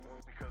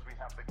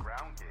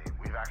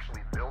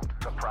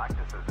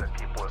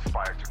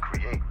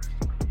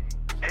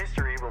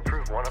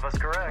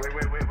That's correct.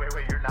 Wait.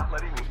 You're not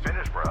letting me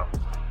finish, bro.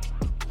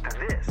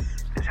 This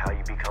is how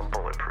you become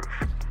bulletproof.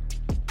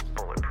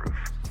 Bulletproof.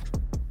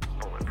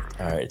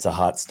 All right. It's a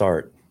hot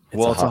start.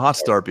 It's a hot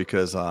start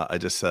because I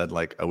just said,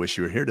 like, I wish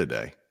you were here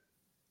today.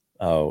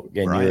 Oh,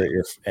 and right.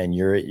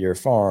 you're at your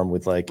farm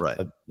with like right.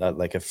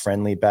 a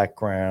friendly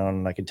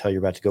background. I can tell you're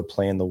about to go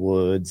play in the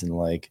woods and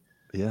like,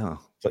 yeah,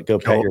 like go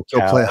pet your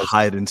cows. Go play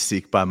hide and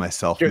seek by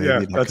myself. Maybe.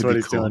 Yeah, that's what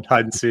he's doing.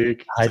 Hide and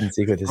seek. Hide and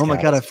seek with his Oh my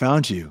cows. God, I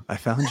found you.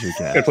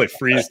 Dad. Gonna play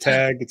freeze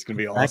tag. It's gonna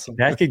be awesome.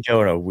 That could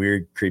go in a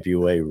weird, creepy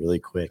way really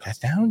quick. I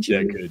found you.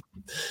 Yeah, good.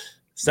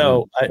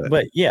 So,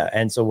 but yeah,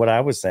 and so what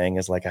I was saying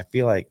is like I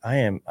feel like I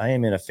am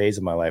in a phase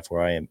of my life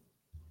where I am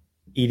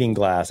eating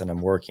glass and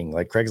I'm working.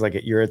 Like Craig's like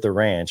you're at the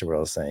ranch, or what I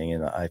was saying,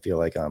 and I feel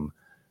like I'm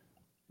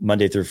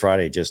Monday through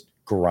Friday just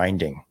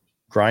grinding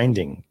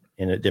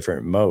in a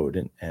different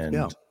mode.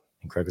 And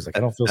Craig was like, I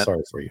don't feel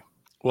sorry for you.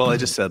 Well, I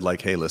just said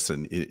like, hey,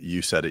 listen,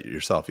 you said it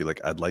yourself. You're like,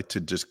 I'd like to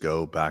just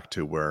go back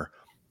to where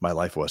my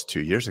life was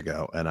 2 years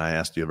ago. And I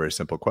asked you a very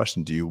simple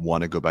question. Do you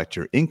want to go back to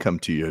your income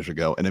 2 years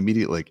ago? And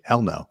immediately, like,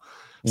 hell no.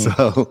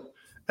 So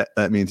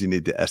that means you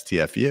need to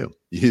STFU.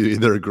 You're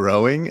either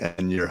growing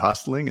and you're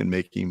hustling and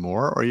making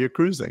more, or you're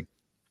cruising.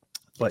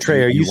 But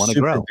Trey, are you want to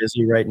super grow.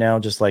 busy right now?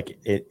 Just like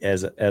it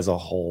as a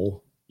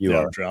whole, you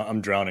are.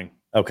 I'm drowning.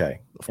 Okay,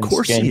 of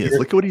course he is.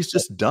 Look at what he's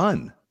just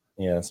done.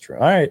 Yeah, that's true.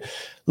 All right,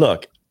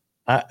 look,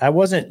 I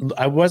wasn't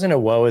a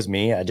woe is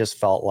me. I just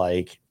felt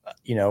like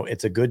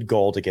it's a good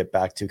goal to get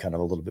back to kind of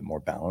a little bit more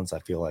balance. I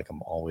feel like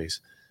I'm always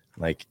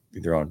like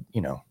either on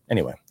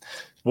anyway.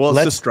 Well,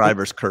 it's the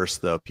striver's curse,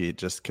 though, Pete.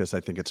 Just because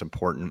I think it's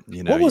important.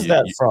 What was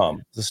that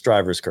from? The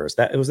striver's curse.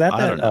 That was that.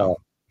 I don't know.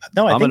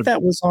 No, I think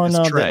that was on the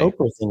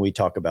Oprah thing we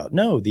talk about.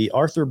 No, the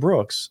Arthur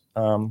Brooks.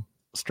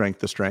 Strength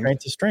to strength.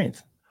 Strength to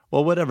strength.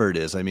 Well, whatever it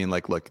is. I mean,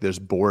 like, look, there's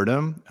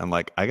boredom, and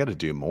like I got to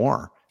do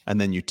more, and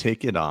then you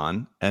take it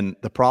on. And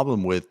the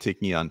problem with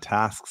taking on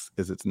tasks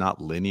is it's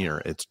not linear;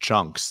 it's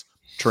chunks.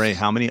 Trey,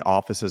 how many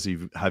offices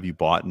have you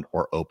bought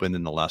or opened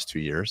in the last 2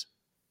 years?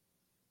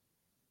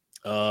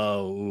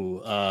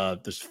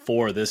 There's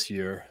 4 this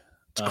year.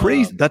 It's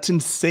crazy. That's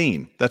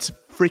insane. That's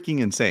freaking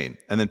insane.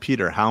 And then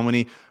Peter, how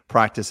many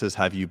practices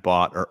have you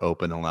bought or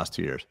opened in the last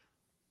 2 years?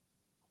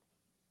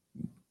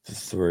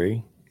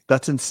 3.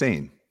 That's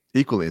insane.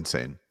 Equally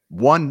insane.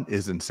 1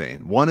 is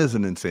insane. 1 is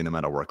an insane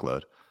amount of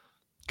workload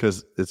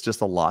because it's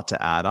just a lot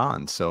to add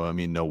on. So, I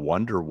mean, no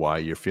wonder why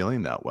you're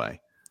feeling that way.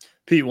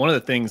 Pete, one of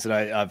the things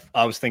that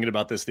I was thinking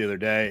about this the other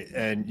day,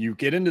 and you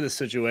get into the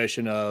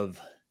situation of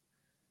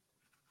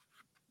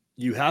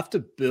you have to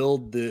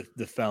build the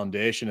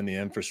foundation and the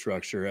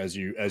infrastructure as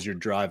you're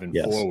driving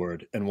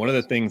forward. And one of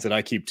the things that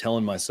I keep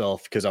telling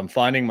myself, because I'm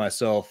finding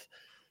myself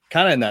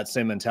kind of in that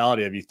same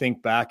mentality of you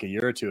think back a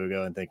year or two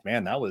ago and think,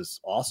 man, that was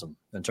awesome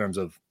in terms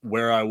of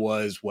where I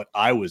was, what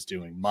I was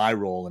doing, my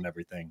role and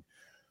everything.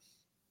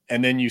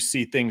 And then you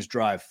see things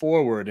drive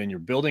forward and you're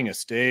building a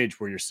stage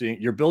where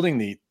you're building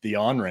the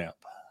on-ramp.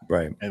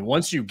 Right. And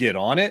once you get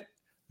on it,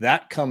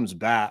 that comes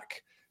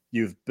back.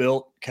 You've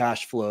built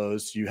cash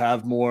flows, you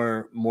have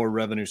more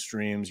revenue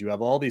streams, you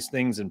have all these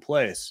things in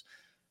place,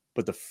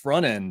 but the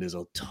front end is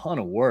a ton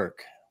of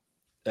work.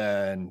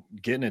 And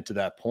getting it to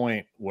that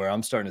point where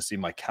I'm starting to see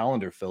my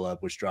calendar fill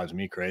up, which drives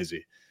me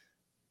crazy.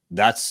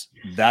 That's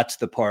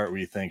the part where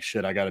you think,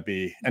 shit, I gotta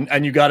be,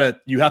 and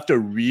you have to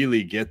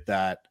really get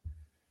that.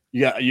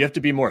 You have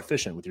to be more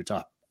efficient with your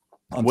time.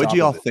 What do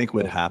y'all think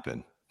would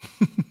happen?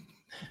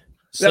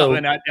 So,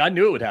 and I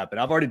knew it would happen.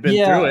 I've already been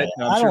through it.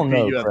 And I'm sure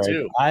Pete, you have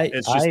too.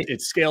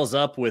 It scales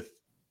up with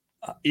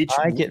each.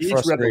 I get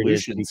frustrated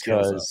revolution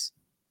because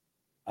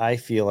I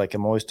feel like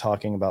I'm always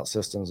talking about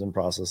systems and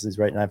processes,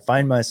 right? And I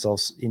find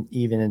myself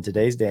even in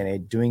today's day and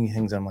age doing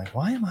things. I'm like,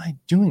 why am I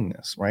doing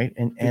this, right?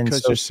 And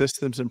because your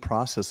systems and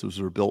processes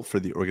were built for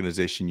the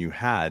organization you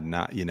had,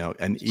 not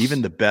and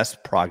even the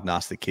best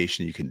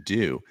prognostication you can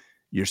do,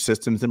 your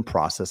systems and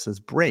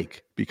processes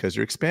break because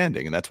you're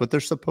expanding, and that's what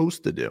they're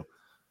supposed to do.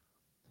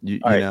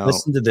 All right,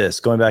 listen to this.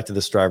 Going back to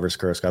the striver's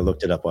curse, I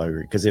looked it up while I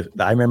read, because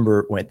I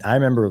remember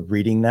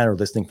reading that or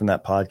listening from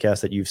that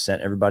podcast that you've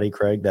sent everybody,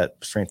 Craig, that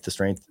strength to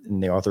strength in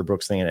the Arthur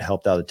Brooks thing, and it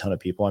helped out a ton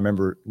of people. I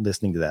remember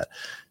listening to that.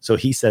 So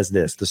he says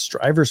this: the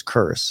striver's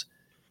curse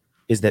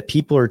is that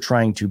people are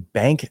trying to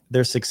bank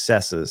their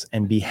successes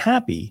and be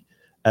happy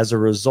as a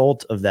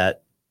result of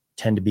that,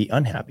 tend to be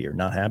unhappy or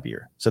not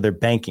happier. So they're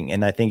banking,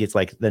 and I think it's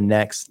like the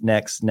next,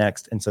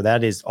 and so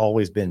that has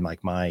always been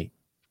like my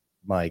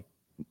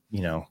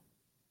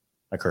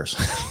a curse.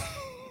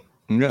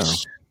 Yeah.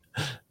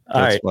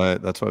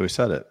 That's why we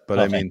said it. But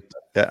okay. I mean,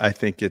 I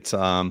think it's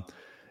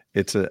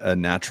a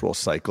natural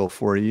cycle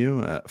for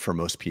you, for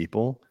most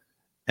people.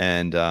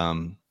 And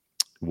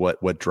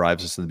what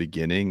drives us in the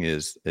beginning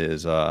is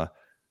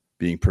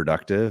being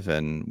productive.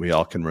 And we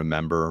all can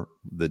remember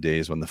the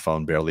days when the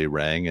phone barely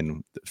rang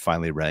and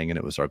finally rang and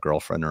it was our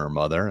girlfriend or our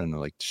mother. And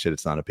like, shit,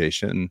 it's not a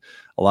patient. And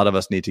a lot of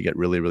us need to get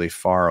really, really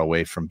far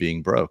away from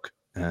being broke.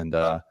 And,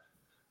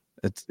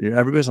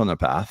 everybody's on their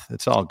path.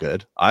 It's all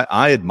good.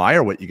 I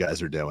admire what you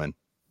guys are doing.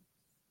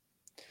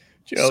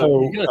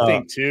 Joe, you gotta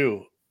think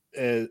too.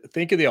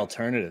 think of the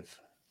alternative.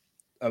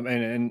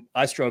 And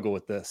I struggle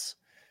with this.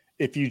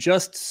 If you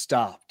just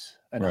stopped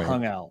and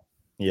hung out,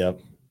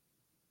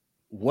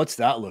 what's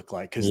that look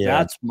like? Because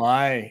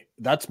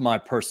that's my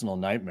personal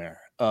nightmare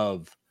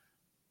of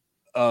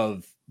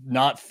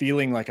not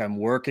feeling like I'm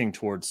working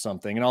towards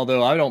something. And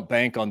although I don't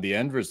bank on the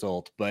end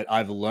result, but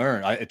I've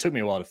learned, it took me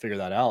a while to figure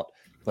that out,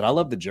 but I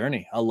love the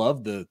journey. I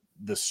love the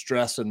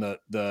stress and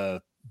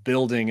the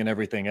building and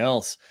everything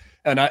else.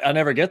 And I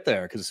never get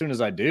there, because as soon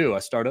as I do, I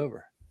start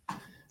over.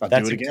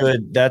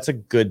 That's a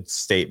good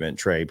statement,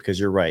 Trey, because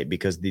you're right.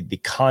 Because the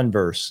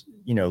converse,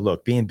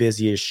 look, being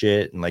busy as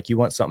shit and like you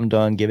want something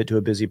done, give it to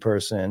a busy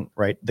person,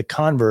 right? The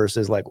converse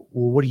is like,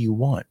 well, what do you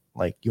want?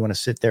 Like, you want to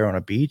sit there on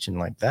a beach and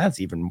like,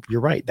 you're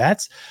right.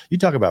 You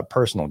talk about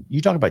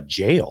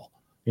jail,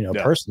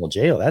 personal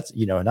jail. That's,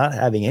 not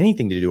having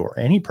anything to do or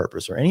any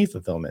purpose or any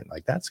fulfillment.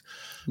 Like that's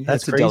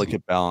a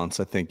delicate balance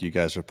I think you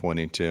guys are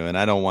pointing to. And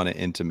I don't want to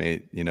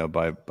intimate,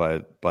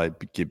 by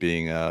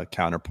being a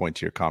counterpoint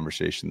to your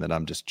conversation that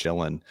I'm just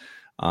chilling.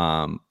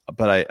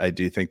 But I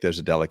do think there's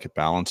a delicate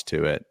balance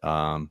to it.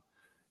 I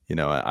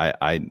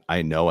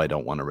know I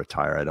don't want to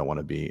retire. I don't want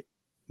to be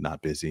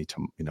not busy.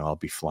 I'll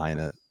be flying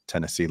to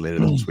Tennessee later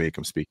this week.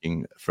 I'm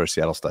speaking for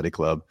Seattle Study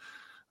Club.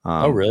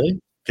 Oh, really?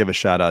 Give a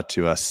shout out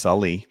to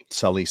Sully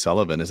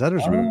Sullivan. Is that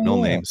his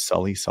real name?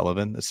 Sully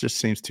Sullivan. This just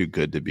seems too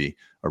good to be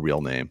a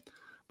real name,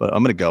 but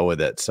I'm going to go with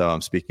it. So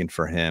I'm speaking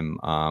for him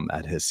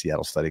at his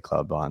Seattle Study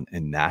Club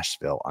in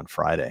Nashville on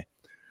Friday.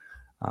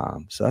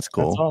 So that's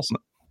cool. That's awesome.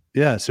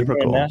 Yeah, super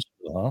cool.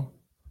 Nashville, huh?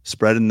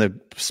 Spreading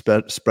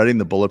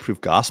the bulletproof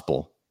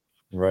gospel.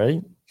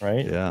 Right.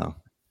 Yeah.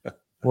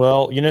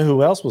 Well,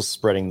 who else was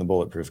spreading the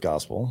bulletproof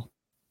gospel?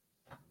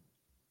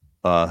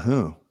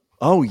 Who?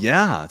 Oh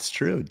yeah, it's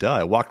true. Duh,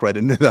 I walked right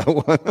into that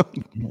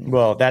one.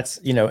 Well, that's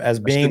as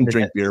being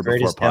the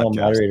greatest panel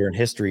moderator in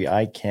history,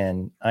 I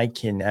can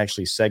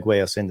actually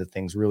segue us into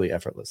things really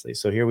effortlessly.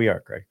 So here we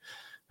are, Craig.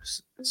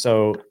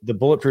 So the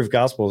bulletproof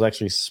gospel is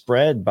actually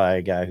spread by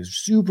a guy who's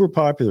super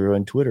popular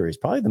on Twitter. He's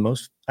probably the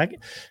most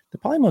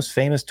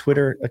famous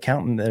Twitter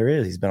accountant there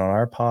is. He's been on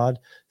our pod.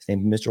 His name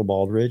is Mitchell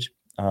Baldridge.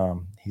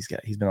 He's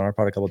been on our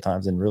pod a couple of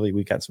times, and really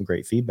we got some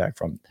great feedback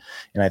from him.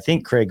 And I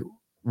think, Craig,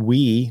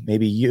 we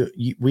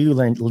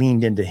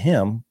leaned into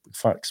him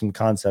some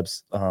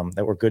concepts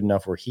that were good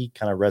enough where he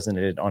kind of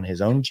resonated on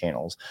his own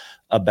channels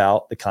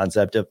about the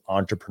concept of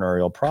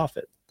entrepreneurial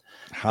profit.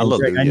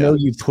 Hallelujah. Greg, I know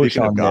you push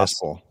Speaking on of this.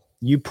 gospel.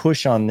 You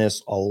push on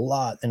this a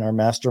lot in our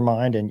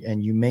mastermind,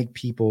 and you make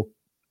people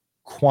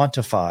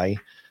quantify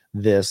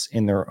this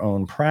in their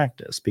own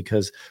practice,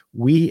 because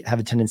we have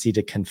a tendency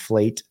to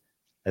conflate,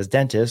 as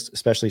dentists,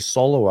 especially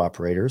solo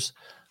operators,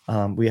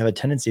 we have a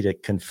tendency to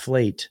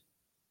conflate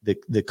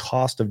the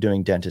cost of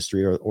doing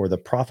dentistry or the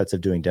profits of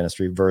doing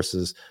dentistry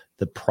versus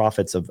the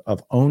profits of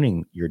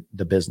owning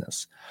the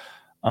business.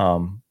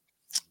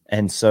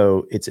 And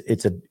so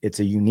it's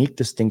a unique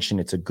distinction.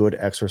 It's a good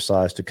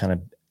exercise to kind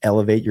of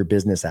elevate your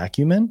business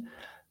acumen.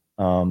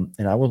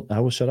 And I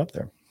will shut up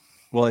there.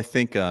 Well, I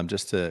think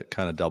just to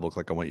kind of double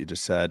click on what you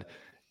just said,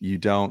 you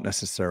don't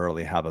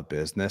necessarily have a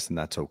business, and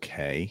that's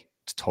okay.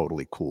 It's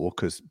totally cool,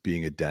 because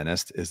being a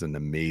dentist is an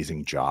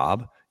amazing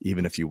job,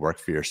 even if you work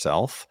for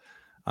yourself.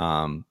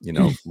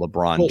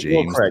 LeBron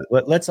James. Craig,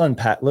 let's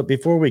unpack. Look,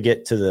 before we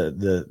get to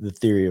the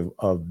theory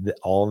of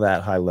all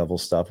that high level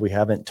stuff, we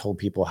haven't told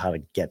people how to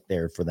get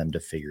there for them to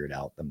figure it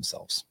out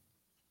themselves.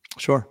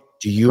 Sure.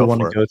 Do you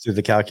want to go through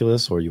the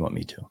calculus, or you want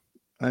me to?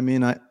 I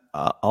mean,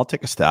 I'll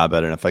take a stab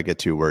at it. And if I get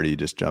too wordy, you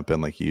just jump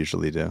in like you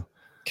usually do.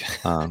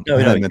 I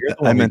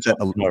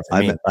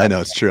know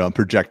it's true. I'm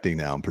projecting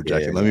now.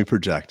 Let me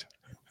project.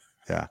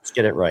 Yeah. Let's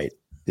get it right.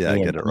 Yeah,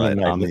 get it right.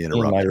 I'm the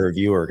interrupter. My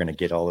reviewer are going to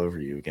get all over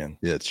you again.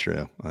 Yeah, it's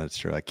true. That's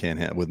true. I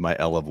can't with my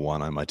L of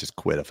 1. I might just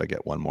quit if I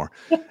get one more.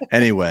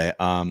 Anyway,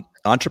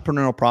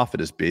 entrepreneurial profit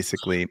is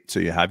basically, so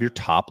you have your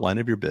top line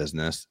of your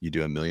business. You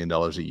do $1 million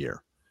a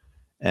year,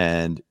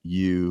 and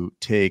you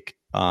take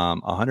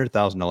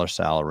 $100,000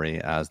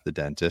 salary as the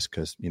dentist,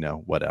 because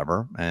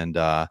whatever, and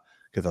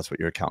because that's what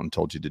your accountant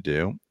told you to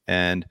do,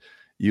 and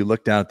you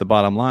look down at the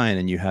bottom line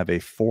and you have a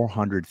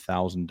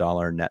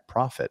 $400,000 net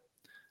profit.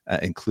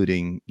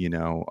 Including,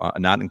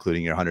 not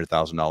including your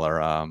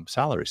 $100,000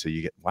 salary. So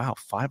you get, wow,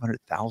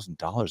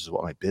 $500,000 is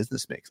what my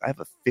business makes. I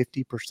have a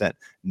 50%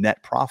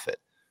 net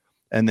profit.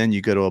 And then you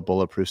go to a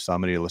Bulletproof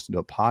Summit, or you listen to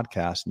a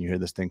podcast, and you hear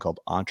this thing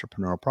called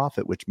entrepreneurial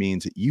profit, which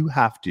means that you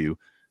have to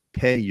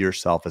pay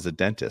yourself as a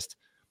dentist.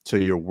 So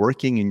you're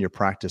working in your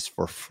practice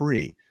for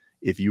free.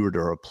 If you were to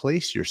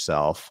replace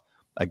yourself,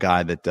 a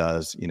guy that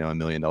does, $1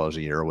 million a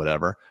year or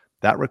whatever,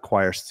 that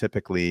requires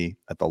typically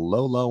at the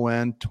low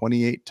end,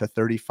 28 to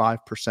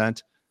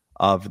 35%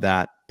 of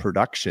that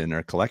production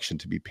or collection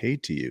to be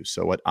paid to you.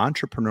 So what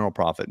entrepreneurial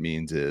profit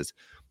means is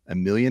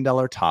 $1 million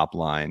top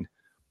line.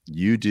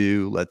 You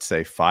do, let's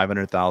say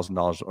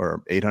 $500,000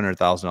 or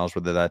 $800,000 worth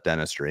of that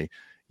dentistry.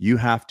 You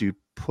have to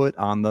put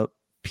on the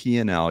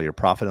P&L, your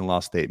profit and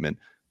loss statement,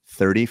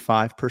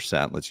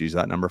 35%. Let's use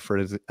that number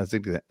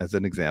as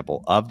an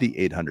example of the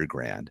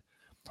 $800,000.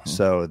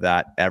 so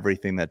that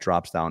everything that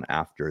drops down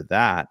after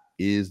that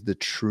is the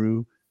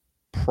true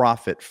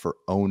profit for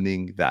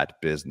owning that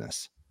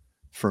business.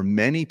 For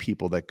many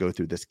people that go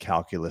through this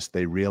calculus,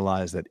 they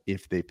realize that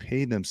if they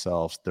pay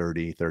themselves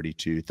 30,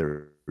 32,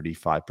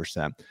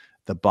 35%,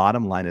 the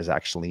bottom line is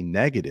actually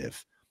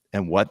negative.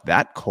 And what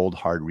that cold,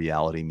 hard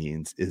reality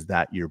means is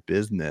that your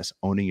business,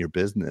 owning your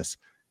business,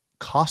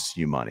 costs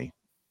you money.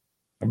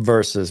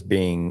 Versus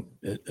being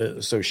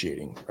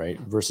associating, right?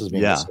 Versus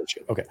being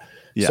associated. Okay.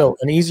 Yeah. So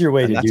an easier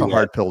way to do that. That's a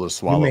hard pill to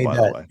swallow, by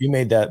the way. You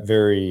made that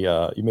very,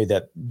 you made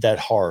that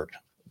hard.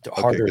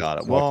 Okay,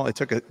 got it. Well,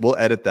 we'll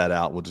edit that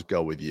out. We'll just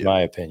go with you.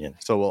 My opinion.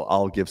 So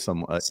I'll give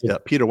some,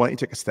 Peter, why don't you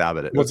take a stab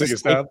at it? We'll take a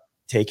stab.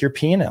 Take your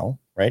P&L,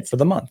 right, for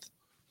the month.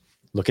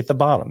 Look at the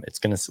bottom. It's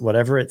going to,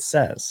 whatever it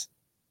says,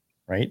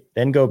 right?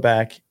 Then go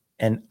back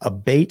and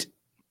abate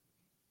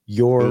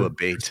your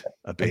abate.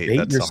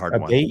 That's a hard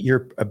one.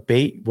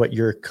 Abate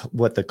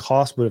what the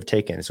cost would have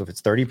taken. So if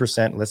it's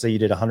 30%, let's say you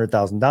did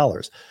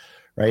 $100,000,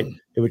 right?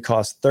 It would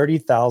cost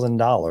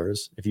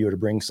 $30,000 if you were to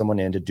bring someone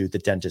in to do the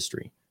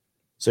dentistry.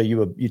 So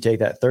you take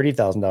that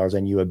 $30,000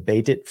 and you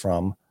abate it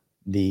from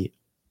the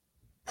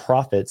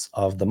profits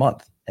of the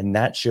month, and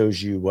that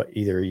shows you what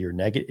either you're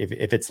negative.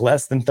 If it's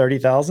less than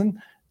 30,000,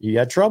 you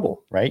had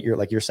trouble, right? You're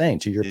like you're saying,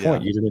 to your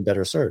point, you'd have been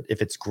better served.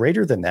 If it's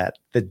greater than that,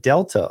 the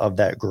delta of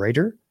that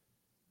greater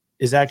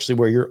is actually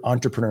where your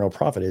entrepreneurial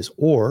profit is,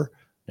 or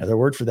another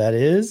word for that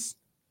is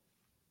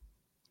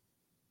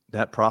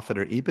net profit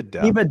or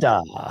EBITDA.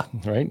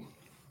 EBITDA, right?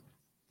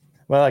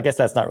 Well, I guess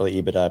that's not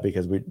really EBITDA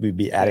because we'd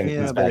be adding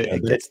things back.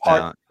 It's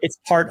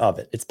part of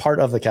it. It's part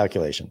of the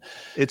calculation.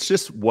 It's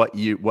just what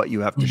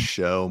you have to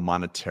show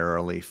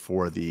monetarily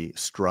for the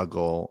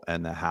struggle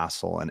and the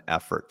hassle and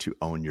effort to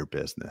own your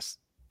business.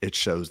 It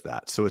shows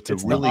that. So it's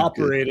really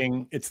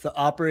it's the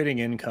operating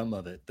income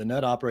of it, the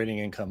net operating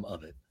income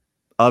of it.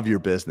 Of your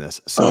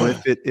business. So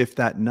if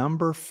that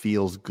number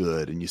feels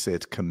good and you say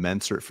it's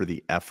commensurate for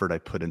the effort I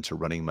put into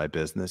running my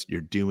business,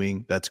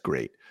 that's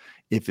great.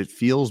 If it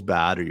feels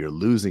bad or you're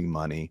losing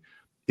money,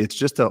 it's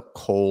just a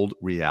cold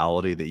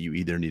reality that you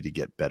either need to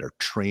get better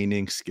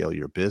training, scale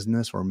your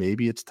business, or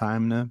maybe it's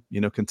time to,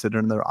 consider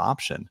another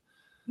option.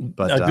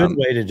 But a good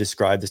way to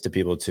describe this to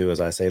people too is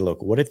I say, look,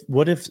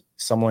 what if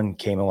someone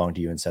came along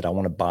to you and said, I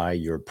want to buy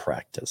your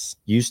practice.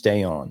 You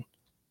stay on,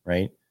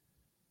 right?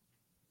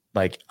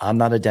 Like, I'm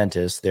not a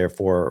dentist,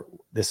 therefore,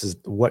 this is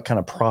what kind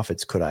of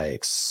profits could I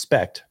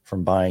expect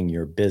from buying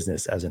your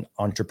business as an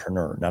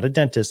entrepreneur, not a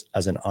dentist,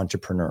 as an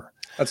entrepreneur.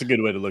 That's a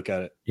good way to look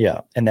at it.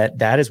 Yeah. And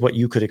that is what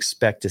you could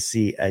expect to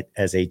see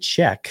as a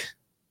check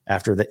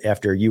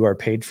after you are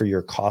paid for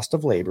your cost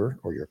of labor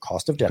or your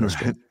cost of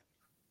dentistry.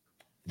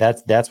 Right.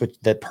 That's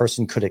what that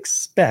person could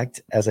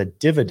expect as a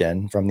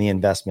dividend from the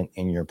investment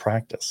in your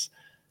practice.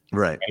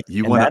 Right.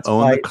 You want to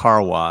own the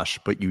car wash,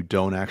 but you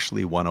don't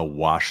actually want to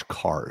wash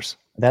cars.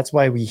 That's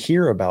why we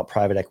hear about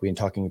private equity and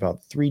talking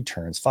about 3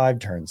 turns, 5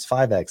 turns,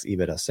 5x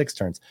EBITDA, 6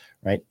 turns,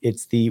 right?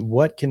 It's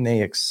what can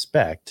they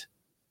expect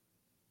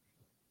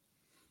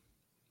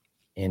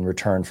in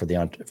return for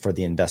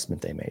the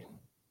investment they made,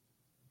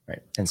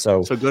 right? And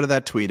so go to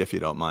that tweet if you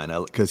don't mind,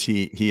 because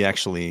he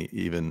actually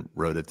even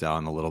wrote it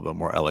down a little bit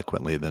more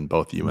eloquently than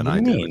both you and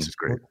I did, which is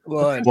great.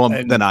 Well,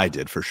 than I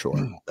did for sure.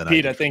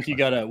 Pete, I think you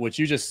gotta, what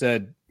you just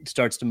said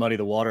starts to muddy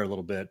the water a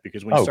little bit,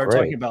 because when you start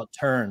talking about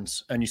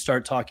turns and you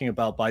start talking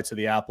about bites of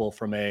the apple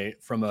from a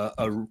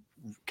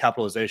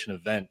capitalization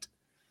event,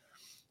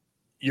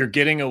 you're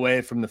getting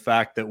away from the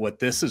fact that what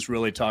this is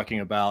really talking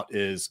about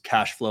is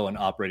cash flow and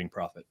operating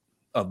profit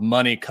of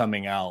money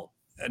coming out,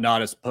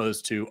 not as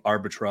opposed to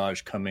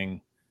arbitrage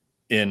coming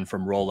in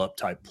from roll-up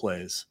type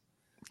plays.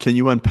 Can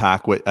you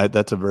unpack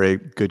that's a very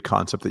good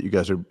concept that you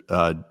guys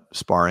are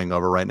sparring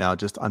over right now.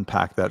 Just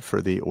unpack that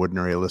for the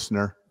ordinary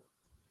listener.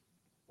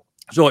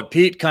 So what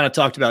Pete kind of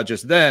talked about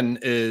just then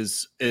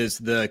is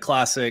the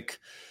classic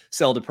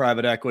sell to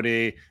private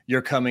equity.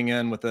 You're coming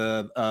in with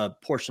a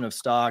portion of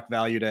stock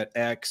valued at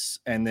X,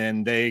 and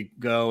then they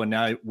go, and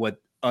now what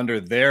under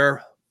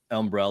their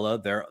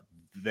umbrella,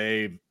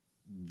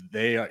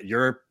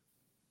 your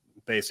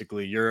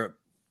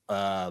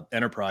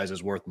enterprise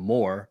is worth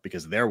more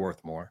because they're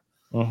worth more.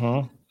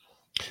 Mm-hmm.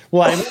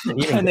 Well,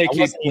 and they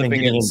keep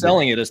flipping it and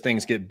selling it as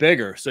things get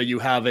bigger. So you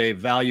have a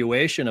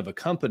valuation of a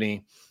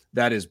company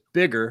that is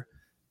bigger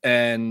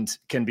and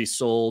can be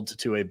sold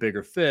to a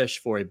bigger fish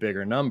for a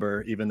bigger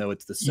number, even though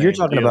it's the same. You're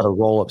talking about a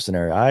roll-up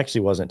scenario. I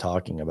actually wasn't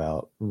talking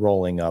about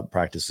rolling up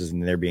practices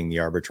and there being the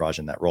arbitrage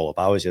in that roll-up.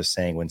 I was just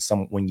saying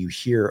when you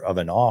hear of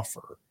an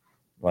offer,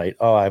 right?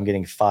 Oh, I'm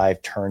getting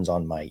 5 turns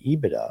on my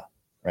EBITDA,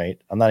 right?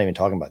 I'm not even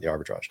talking about the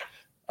arbitrage.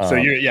 So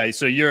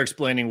you're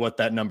explaining what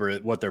that number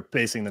is, what they're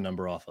basing the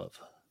number off of.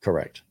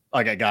 Correct.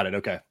 Okay, got it.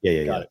 Okay.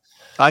 Got it.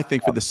 I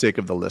think for the sake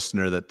of the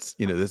listener, that's,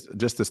 this,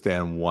 just to stay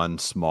on one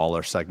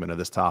smaller segment of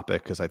this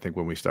topic, because I think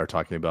when we start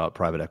talking about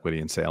private equity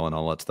and sale and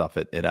all that stuff,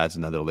 it adds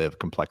another layer of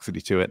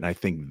complexity to it. And I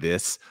think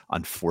this,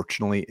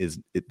 unfortunately,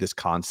 this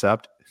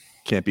concept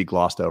can't be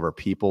glossed over.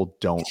 People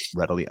don't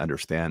readily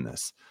understand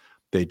this.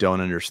 They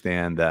don't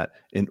understand that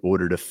in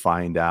order to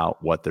find out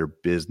what their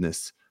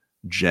business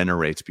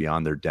generates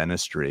beyond their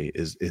dentistry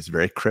is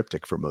very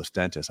cryptic for most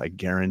dentists. I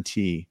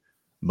guarantee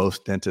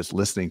most dentists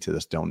listening to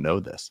this don't know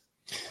this,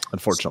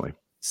 unfortunately.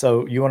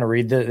 So you want to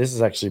read this? This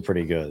is actually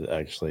pretty good,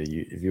 actually.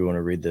 If you want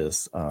to read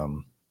this,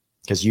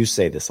 because you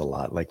say this a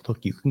lot, like,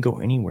 look, you can go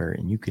anywhere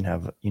and you can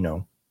have,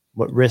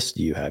 what risk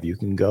do you have? You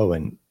can go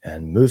and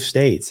move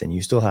states and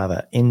you still have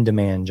an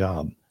in-demand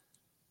job.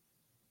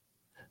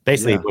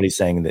 Basically, what he's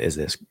saying is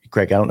this,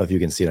 Craig. I don't know if you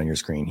can see it on your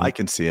screen. I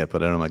can see it,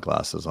 but I don't have my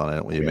glasses on. I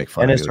don't want you to make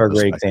fun Dentists of me. are a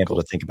great example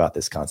to think about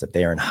this concept.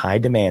 They are in high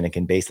demand and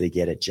can basically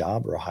get a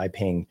job or a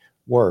high-paying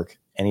work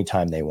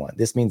anytime they want.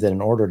 This means that in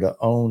order to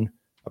own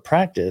a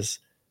practice,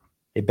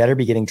 they better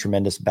be getting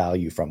tremendous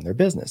value from their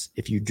business.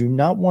 If you do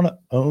not want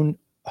to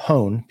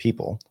hone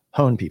people,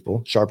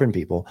 sharpen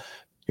people,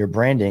 your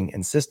branding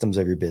and systems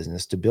of your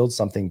business to build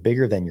something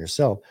bigger than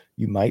yourself,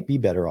 you might be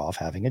better off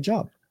having a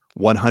job.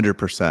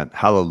 100%.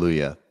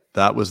 Hallelujah.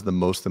 That was the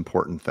most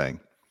important thing.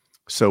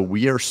 So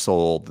we are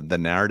sold the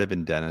narrative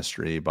in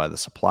dentistry by the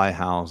supply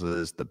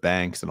houses, the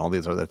banks, and all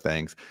these other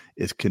things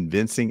is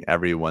convincing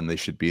everyone they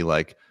should be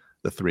like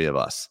the three of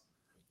us.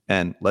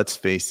 And let's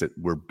face it,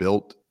 we're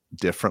built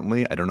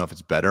differently. I don't know if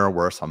it's better or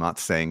worse. I'm not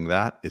saying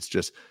that. It's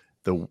just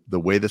the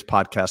way this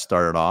podcast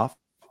started off.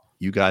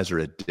 You guys are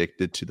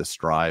addicted to the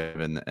strive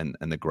and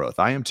the growth.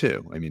 I am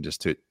too. I mean,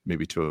 just at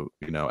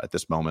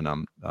this moment,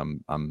 I'm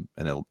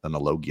in a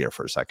low gear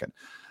for a second.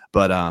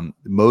 But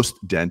most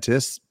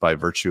dentists, by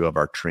virtue of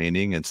our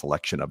training and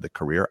selection of the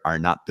career, are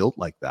not built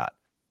like that.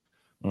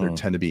 They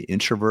tend to be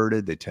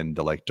introverted. They tend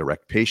to like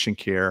direct patient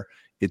care.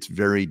 It's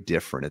very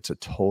different. It's a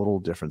total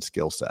different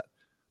skill set.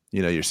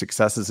 Your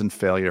successes and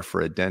failure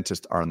for a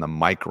dentist are in the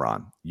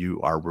micron.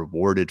 You are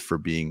rewarded for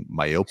being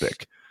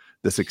myopic.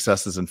 The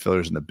successes and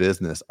failures in the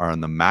business are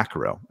in the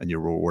macro, and you're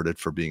rewarded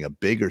for being a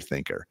bigger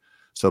thinker.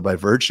 So by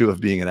virtue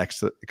of being an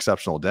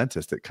exceptional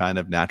dentist, it kind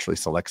of naturally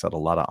selects out a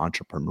lot of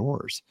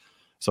entrepreneurs.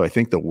 So I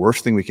think the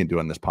worst thing we can do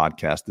on this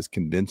podcast is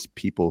convince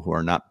people who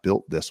are not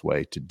built this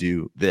way to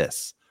do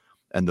this.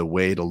 And the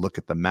way to look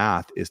at the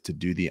math is to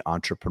do the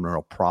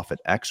entrepreneurial profit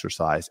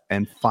exercise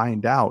and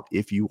find out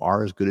if you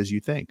are as good as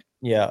you think.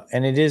 Yeah.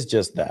 And it is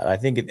just that. I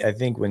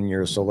think when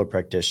you're a solo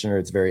practitioner,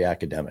 it's very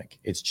academic.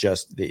 It's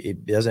just,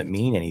 it doesn't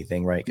mean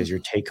anything, right? Because your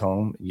take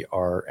home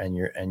and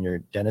your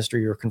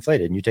dentistry are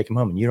conflated, and you take them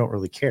home and you don't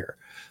really care.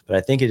 But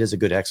I think it is a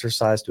good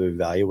exercise to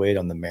evaluate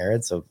on the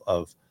merits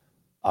of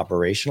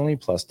operationally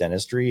plus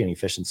dentistry and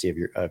efficiency of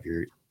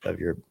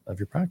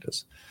your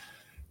practice.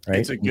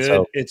 Right.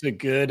 It's a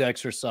good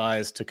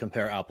exercise to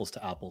compare apples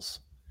to apples.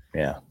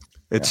 Yeah.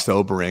 It's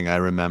sobering. I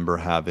remember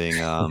having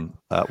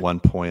at one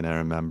point, I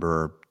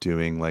remember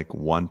doing like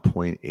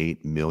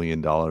 $1.8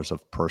 million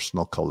of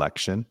personal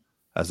collection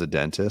as a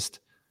dentist,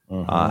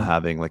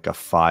 having like a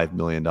 $5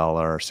 million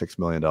or $6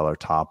 million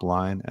top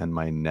line. And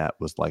my net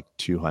was like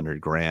 200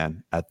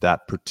 grand at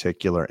that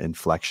particular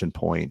inflection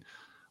point.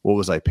 What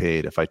was I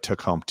paid? If I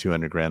took home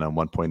 200 grand on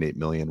 1.8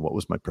 million, what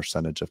was my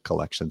percentage of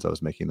collections I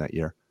was making that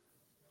year?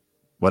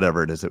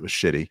 Whatever it is, it was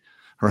shitty,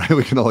 right?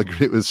 We can all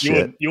agree it was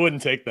shit. You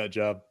wouldn't take that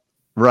job.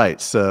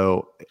 Right.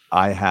 So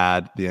I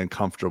had the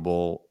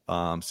uncomfortable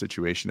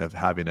situation of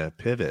having to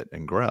pivot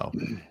and grow.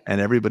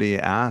 And everybody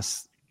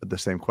asks the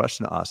same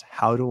question to us: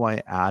 how do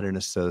I add an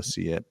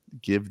associate,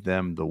 give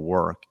them the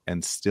work,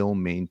 and still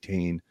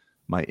maintain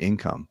my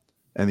income?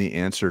 And the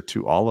answer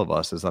to all of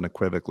us is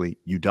unequivocally,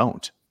 you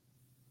don't.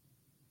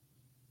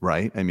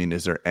 Right? I mean,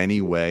 is there any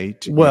way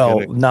to?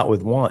 Well, not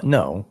with one.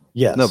 No.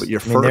 Yes. No, but you're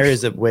first. There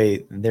is a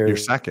way. You're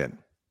second.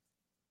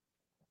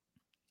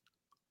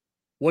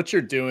 What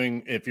you're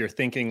doing, if you're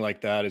thinking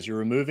like that, is you're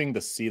removing the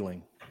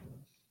ceiling.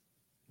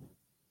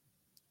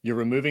 You're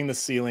removing the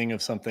ceiling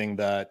of something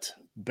that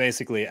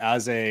basically,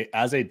 as a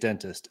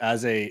dentist,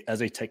 as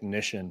a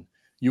technician,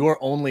 you are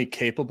only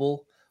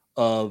capable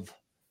of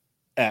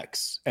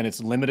X, and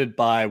it's limited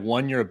by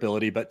one, your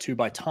ability, but two,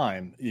 by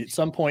time. At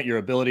some point, your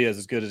ability is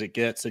as good as it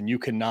gets, and you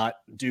cannot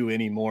do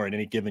any more in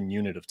any given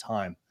unit of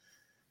time.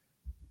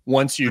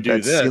 Once you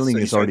do this, ceiling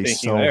is already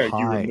so high.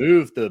 You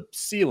remove the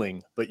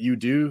ceiling, but you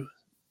do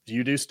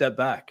step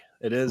back.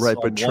 It is right,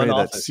 but Trey,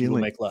 that ceiling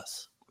will make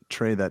less.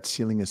 Trey, that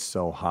ceiling is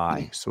so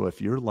high. So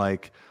if you're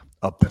like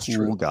a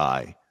pool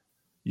guy,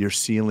 your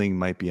ceiling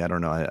might be, I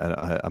don't know.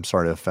 I'm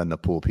sorry to offend the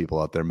pool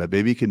people out there, but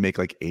maybe you could make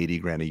like 80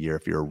 grand a year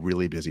if you're a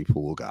really busy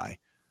pool guy.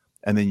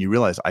 And then you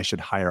realize I should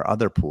hire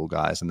other pool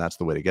guys, and that's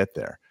the way to get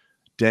there.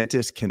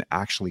 Dentists can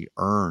actually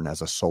earn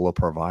as a solo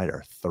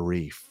provider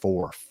 $300,000,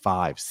 $400,000,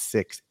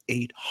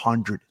 $500,000,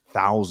 $600,000,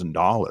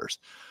 $800,000.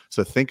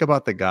 So think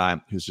about the guy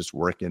who's just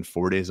working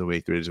 4 days a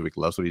week, 3 days a week,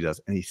 loves what he does,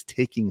 and he's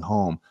taking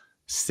home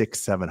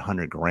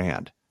 $600,000,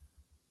 $700,000.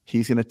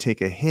 He's going to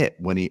take a hit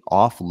when he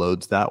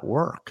offloads that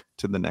work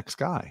to the next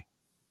guy.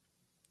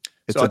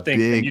 So I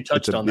think you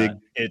touched on that.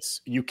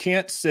 You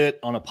can't sit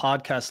on a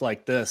podcast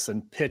like this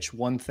and pitch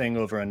one thing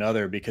over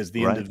another, because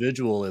the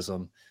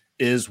individualism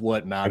is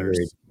what matters.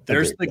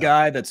 There's the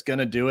guy that's going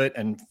to do it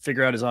and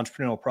figure out his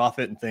entrepreneurial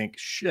profit and think,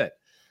 shit,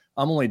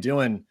 I'm only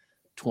doing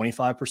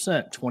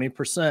 25%,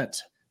 20%,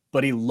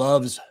 but he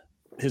loves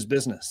his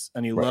business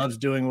and he loves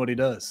doing what he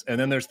does. And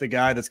then there's the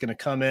guy that's going to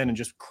come in and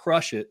just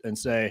crush it and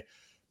say,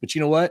 but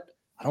you know what?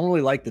 I don't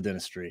really like the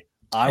dentistry.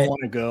 I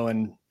want to go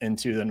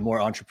into the more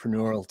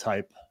entrepreneurial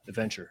type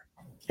adventure.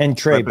 And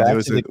Trey, back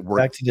to the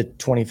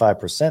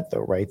 25% though,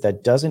 right?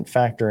 That doesn't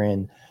factor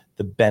in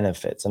the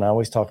benefits. And I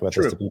always talk about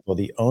this to people,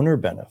 the owner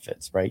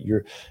benefits, right?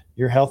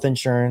 Your health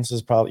insurance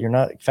is probably, you're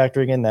not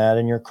factoring in that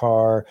in your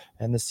car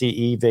and the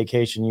CE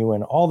vacation you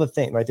win, all the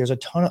things, right? There's a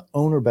ton of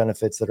owner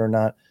benefits that are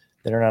not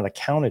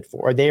accounted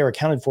for, or they are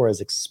accounted for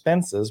as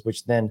expenses,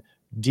 which then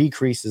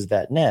decreases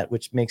that net,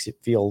 which makes it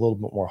feel a little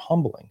bit more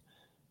humbling.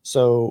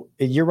 So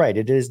you're right.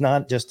 It is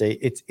not just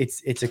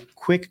it's a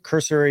quick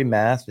cursory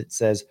math that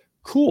says,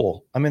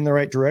 cool, I'm in the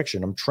right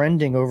direction. I'm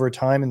trending over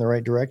time in the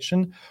right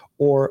direction,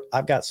 or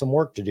I've got some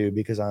work to do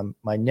because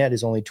my net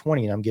is only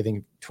 20 and I'm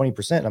giving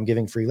 20% and I'm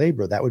giving free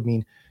labor. That would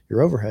mean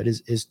your overhead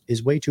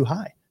is way too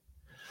high.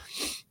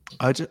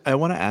 I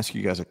want to ask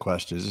you guys a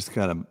question. It's just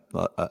kind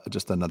of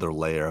just another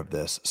layer of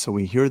this. So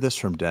we hear this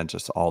from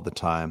dentists all the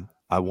time.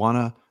 I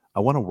want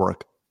to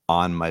work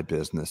on my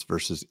business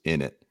versus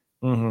in it.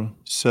 Mm-hmm.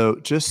 So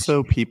just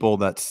so people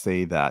that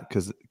say that,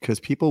 because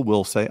people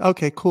will say,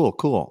 okay,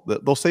 cool.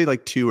 They'll say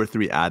like 2 or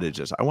 3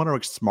 adages. I want to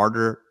work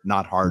smarter,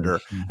 not harder.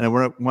 Mm-hmm. And I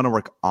want to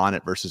work on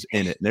it versus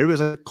in it. And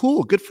everybody's like,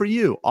 cool, good for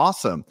you.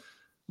 Awesome.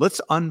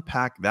 Let's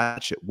unpack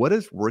that shit. What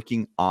does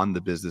working on the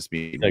business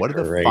mean? What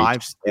are the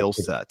 5 skill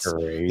sets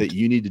that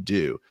you need to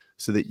do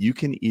so that you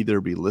can either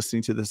be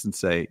listening to this and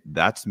say,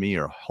 that's me,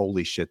 or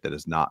holy shit, that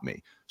is not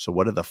me. So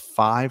what are the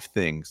 5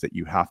 things that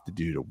you have to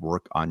do to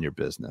work on your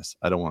business?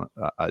 I don't want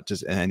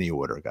just in any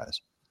order, guys.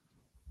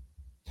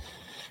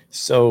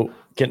 So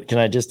can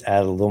I just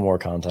add a little more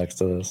context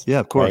to this?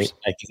 Yeah, of course.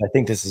 Right? I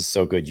think this is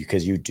so good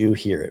because you do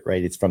hear it,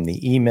 right? It's from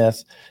the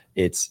E-Myth.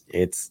 It's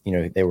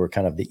they were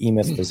kind of the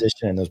E-Myth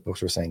position, and those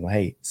books were saying, well,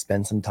 hey,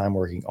 spend some time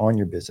working on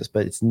your business,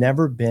 but it's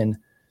never been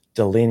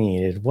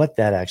delineated what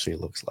that actually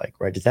looks like,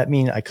 right? Does that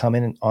mean I come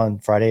in on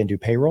Friday and do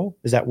payroll?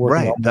 Is that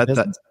working? Right.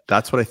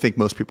 That's what I think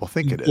most people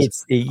think it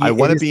is. I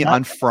want to be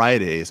on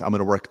Fridays. I'm going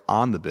to work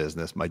on the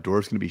business. My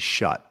door's going to be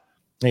shut.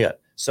 Yeah.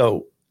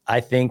 So I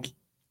think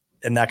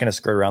I'm not going to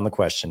skirt around the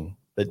question,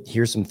 but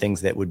here's some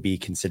things that would be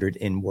considered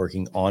in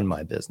working on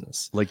my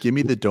business. Like, give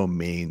me the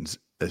domains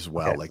as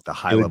well, like the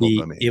high level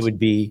domains. It would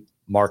be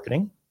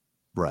marketing.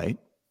 Right.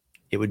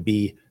 It would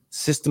be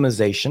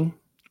systemization.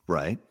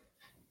 Right.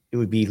 It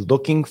would be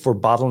looking for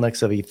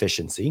bottlenecks of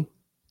efficiency.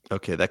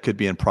 Okay. That could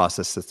be in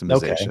process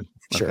systemization.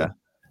 Okay,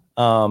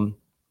 sure.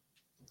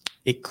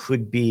 It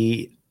could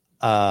be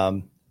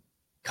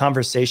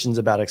conversations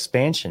about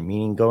expansion,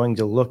 meaning going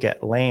to look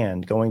at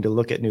land, going to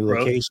look at new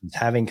locations,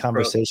 having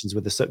conversations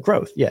with the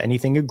growth. Yeah,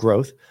 anything of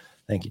growth.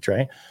 Thank you,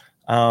 Trey.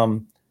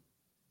 Craig,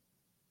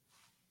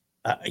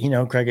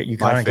 you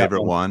kind of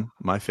got one.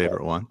 My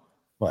favorite one.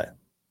 What?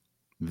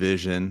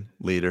 Vision,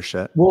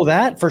 leadership. Well,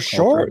 that for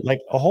sure.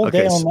 Like a whole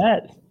day on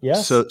that.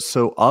 Yes.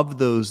 So of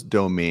those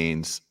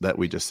domains that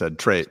we just said,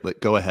 Trey,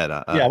 go ahead.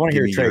 I want to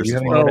hear Trey. You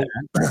have any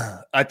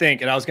I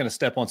think, and I was going to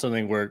step on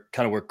something where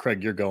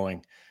Craig, you're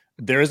going.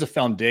 There is a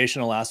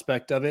foundational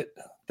aspect of it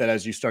that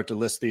as you start to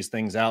list these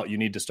things out, you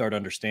need to start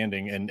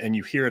understanding. And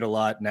you hear it a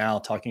lot now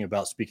talking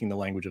about speaking the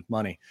language of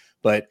money,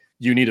 but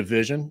you need a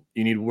vision.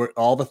 You need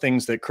all the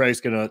things that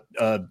Craig's going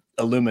to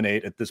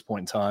illuminate at this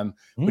point in time,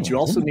 but you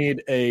also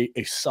need a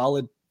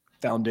solid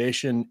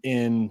foundation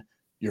in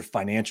your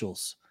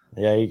financials.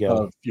 There you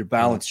go. Your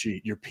balance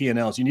sheet, your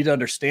P&Ls. You need to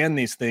understand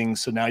these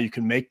things so now you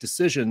can make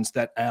decisions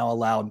that now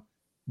allow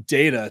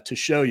data to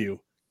show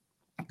you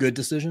good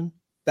decision,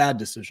 bad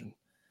decision.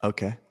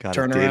 Okay, got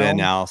it. Data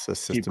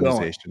analysis,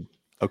 systemization.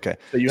 Okay.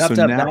 So you have to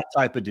have that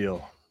type of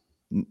deal.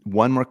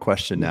 One more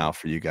question now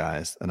for you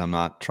guys, and I'm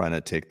not trying to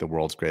take the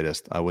world's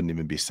greatest. I wouldn't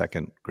even be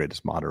second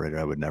greatest moderator.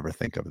 I would never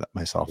think of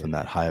myself in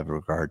that high of a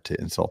regard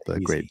to insult the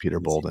great Peter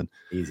Bolden.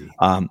 Easy.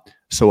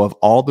 So of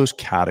all those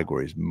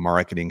categories,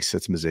 marketing,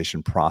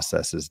 systemization,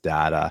 processes,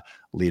 data,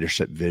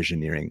 leadership,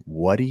 visioneering,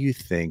 what do you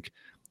think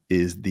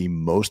is the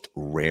most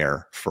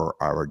rare for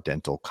our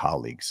dental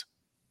colleagues?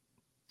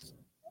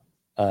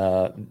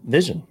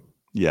 Vision.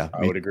 Yeah,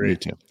 I would agree. Me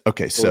too.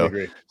 Okay,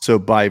 so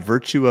by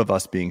virtue of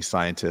us being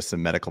scientists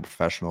and medical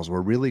professionals,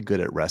 we're really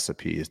good at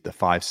recipes, the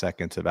 5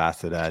 seconds of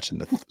acid etch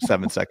and the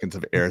 7 seconds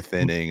of air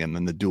thinning, and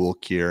then the dual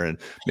cure, and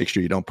make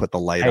sure you don't put the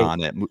light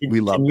on it.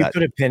 We love that. Can you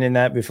put a pin in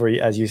that before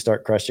as you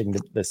start crushing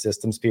the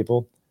systems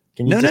people?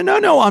 Can you?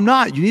 No. I'm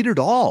not. You need it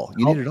all.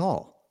 You need it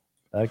all.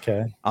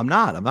 Okay. I'm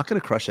not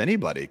going to crush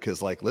anybody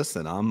because,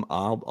 listen,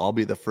 I'll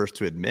be the first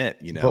to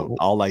admit,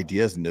 all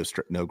ideas,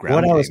 no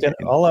ground.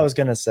 All I was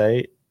gonna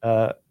say,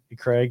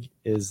 Craig,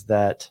 is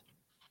that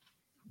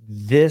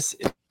this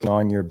is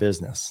on your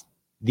business.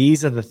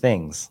 These are the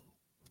things.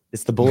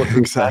 It's the bulletproof.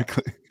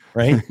 Exactly.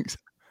 Right.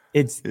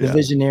 It's the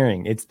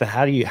visioneering. It's the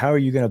how are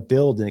you going to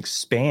build and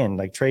expand,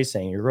 like Trey's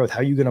saying, your growth? How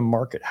are you going to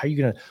market?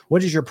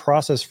 What is your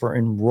process for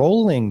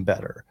enrolling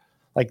better?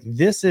 Like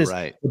this is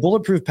the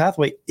bulletproof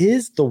pathway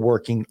is the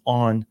working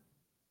on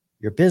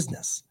your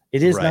business.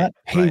 It is not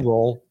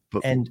payroll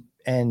and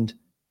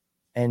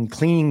and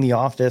cleaning the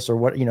office or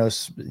what,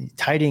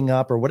 tidying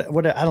up or what,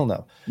 I don't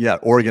know. Yeah.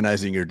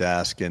 Organizing your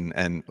desk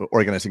and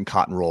organizing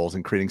cotton rolls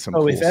and creating some. So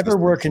cool if ever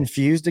we're systems.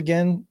 confused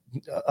again,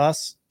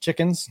 us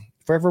chickens,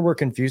 if ever we're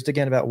confused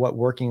again about what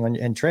working on,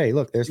 and Trey,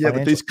 look, there's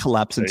but these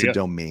collapse into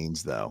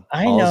domains though.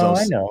 I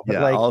know. But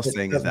yeah, all I'm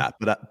saying is that,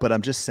 but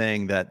I'm just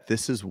saying that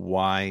this is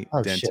why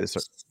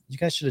dentists you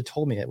guys should have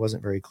told me it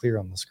wasn't very clear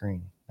on the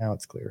screen. Now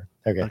it's clear.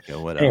 Okay,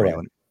 whatever.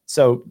 Anyway,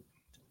 so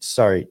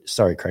sorry,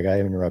 Craig, I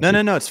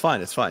interrupted. No, it's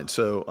fine.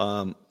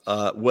 So,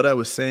 what I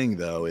was saying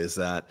though is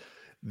that,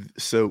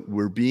 so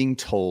we're being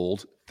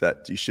told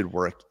that you should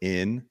work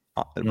on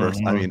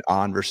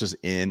versus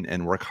in,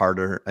 and work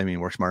harder.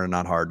 Work smarter,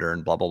 not harder,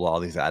 and blah, blah, blah, all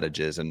these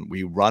adages. And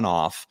we run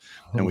off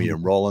and we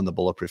enroll in the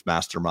Bulletproof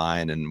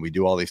Mastermind and we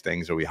do all these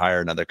things, or we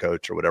hire another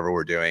coach or whatever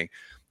we're doing.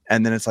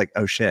 And then it's like,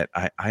 oh shit,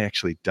 I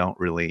actually don't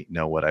really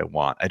know what I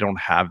want. I don't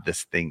have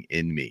this thing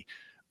in me.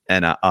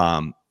 And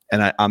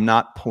I'm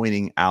not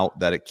pointing out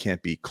that it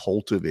can't be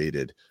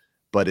cultivated,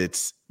 but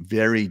it's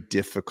very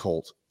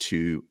difficult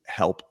to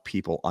help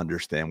people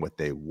understand what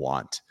they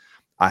want.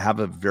 I have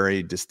a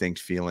very distinct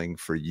feeling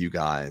for you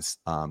guys,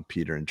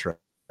 Peter and Trey,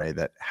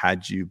 that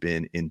had you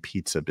been in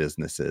pizza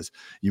businesses,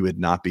 you would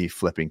not be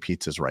flipping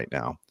pizzas right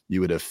now. You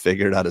would have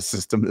figured out a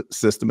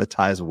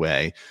systematized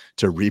way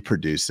to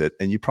reproduce it.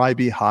 And you'd probably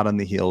be hot on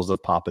the heels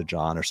of Papa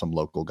John or some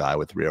local guy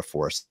with 3 or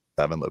 4,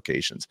 7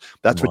 locations.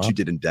 That's what you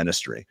did in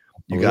dentistry.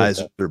 You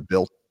guys are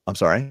built. I'm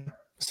sorry.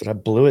 So I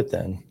blew it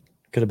then.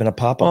 Could have been a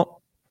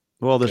pop-up.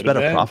 Well, there's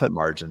better profit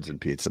margins in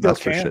pizza. That's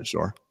for shit,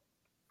 sure.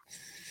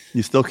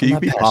 You still can. You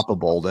can be Papa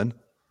Bolden.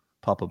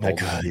 Papa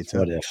Bolden pizza.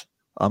 What if?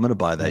 I'm going to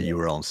buy that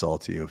URL and sell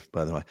it to you,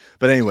 by the way.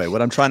 But anyway,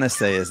 what I'm trying to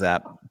say is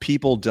that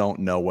people don't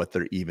know what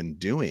they're even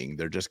doing.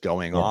 They're just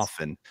going off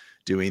and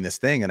doing this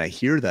thing. And I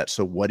hear that.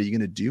 So what are you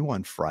going to do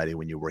on Friday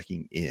when you're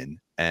working in?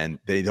 And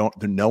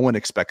no one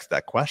expects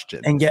that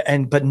question.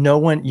 But no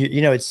one,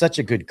 it's such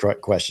a good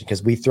question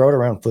because we throw it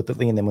around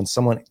flippantly. And then when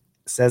someone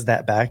says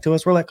that back to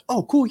us, we're like,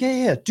 oh, cool.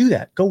 Yeah. Do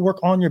that. Go work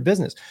on your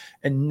business.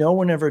 And no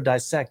one ever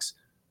dissects.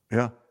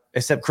 Yeah.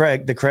 Except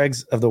Craig, the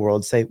Craigs of the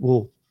world say,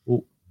 well,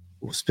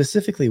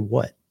 specifically,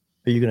 what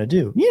are you going to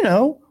do?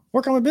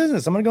 Work on my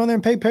business. I'm going to go in there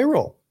and pay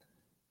payroll,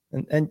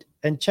 and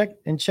check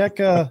check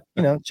if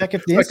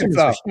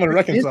the I'm going to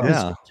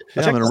reconcile.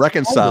 I'm going to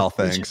reconcile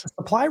things.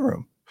 Supply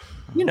room,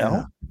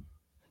 Yeah.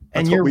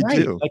 And you're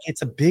right. Do. Like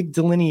it's a big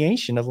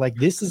delineation of like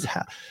this is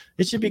how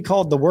it should be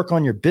called: the work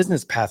on your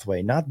business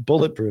pathway, not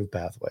bulletproof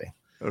pathway.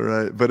 All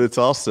right, but it's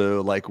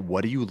also like,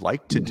 what do you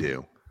like to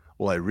do?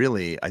 Well,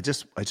 I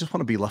just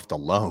want to be left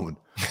alone.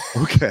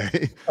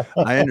 Okay.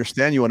 I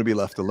understand you want to be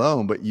left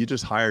alone, but you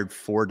just hired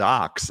 4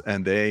 docs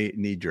and they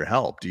need your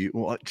help.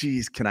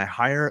 Can I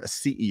hire a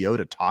CEO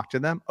to talk to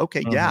them?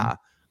 Okay. Yeah.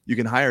 You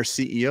can hire a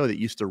CEO that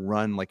used to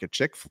run like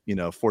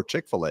 4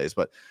 Chick-fil-A's,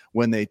 but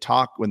when the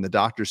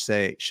doctors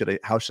say,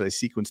 how should I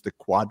sequence the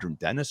quadrant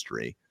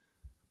dentistry?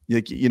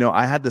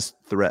 I had this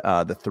thread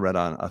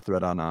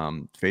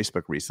on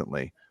Facebook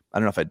recently. I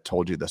don't know if I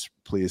told you this,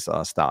 please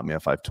stop me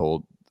if I've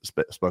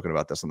spoken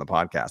about this on the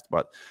podcast,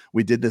 but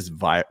we did this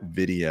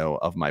video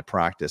of my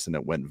practice and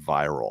it went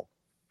viral,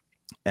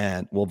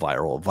 and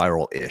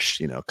viral-ish,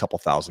 a couple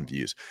thousand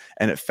views,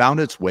 and it found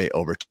its way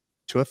over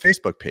to a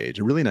Facebook page,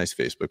 a really nice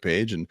Facebook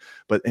page.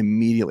 But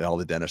immediately all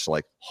the dentists are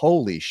like,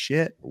 holy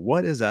shit,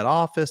 what is that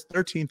office?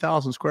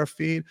 13,000 square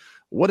feet.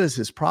 What is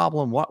his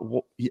problem? What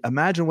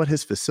imagine what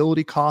his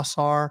facility costs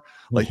are.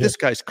 Like this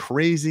guy's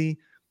crazy.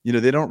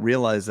 They don't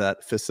realize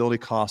that facility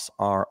costs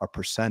are a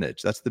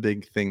percentage. That's the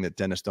big thing that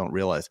dentists don't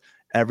realize.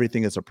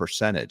 Everything is a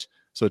percentage.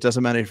 So it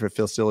doesn't matter if your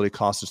facility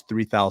cost is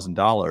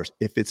 $3,000.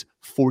 If it's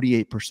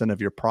 48%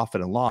 of your profit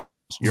and loss,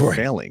 you're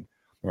failing.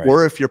 Right.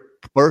 Or if your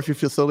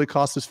facility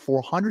cost is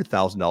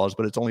 $400,000,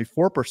 but it's only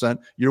 4%,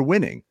 you're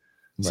winning.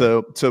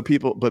 Right. So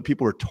people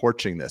were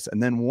torching this.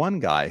 And then one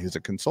guy who's a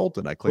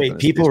consultant,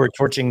 people were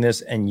torching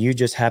this and you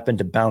just happened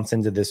to bounce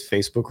into this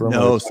Facebook room?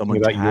 No,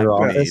 someone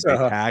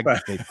tagged me.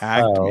 They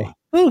tagged me.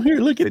 Oh, here,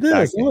 look at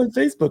this. I'm on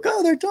Facebook.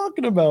 Oh, they're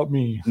talking about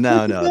me.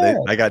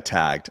 No, I got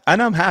tagged.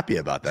 And I'm happy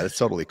about that. It's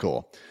totally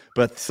cool.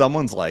 But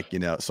someone's like,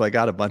 so I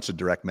got a bunch of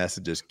direct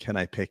messages. Can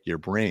I pick your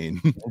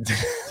brain?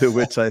 To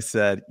which I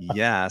said,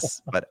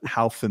 yes, but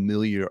how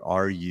familiar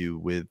are you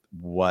with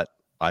what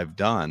I've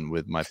done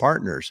with my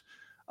partners?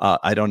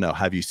 I don't know.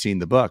 Have you seen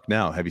the book?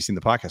 No. Have you seen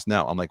the podcast?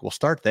 No. I'm like, well,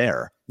 start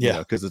there. Yeah.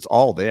 Because it's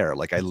all there.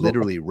 Like I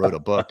literally wrote a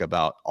book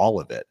about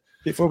all of it.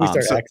 Before we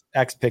start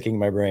axe picking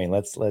my brain,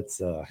 let's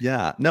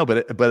yeah, no,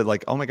 but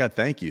like, oh my God,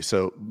 thank you.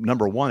 So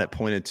number one, it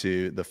pointed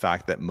to the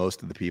fact that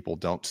most of the people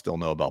don't still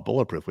know about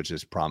Bulletproof, which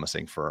is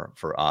promising for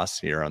us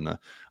here on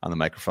the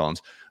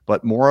microphones.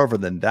 But moreover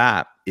than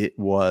that, it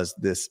was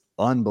this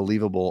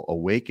unbelievable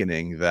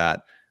awakening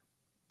that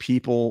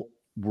people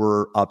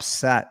were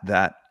upset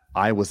that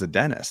I was a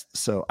dentist.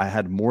 So I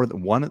had more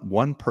than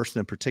one person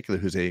in particular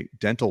who's a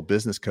dental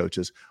business coach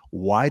is,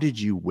 why did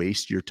you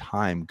waste your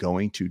time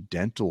going to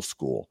dental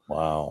school?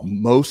 Wow.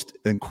 Most,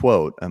 and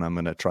quote, and I'm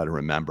going to try to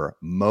remember,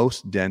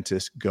 most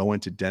dentists go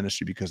into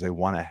dentistry because they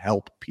want to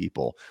help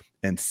people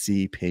and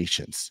see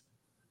patients.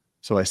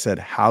 So I said,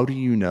 how do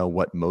you know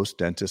what most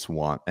dentists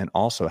want? And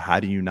also,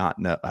 how do you not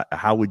know?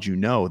 How would you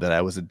know that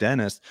I was a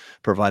dentist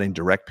providing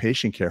direct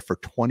patient care for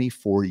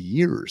 24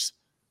 years?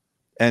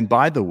 And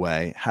by the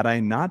way, had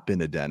I not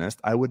been a dentist,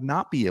 I would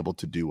not be able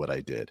to do what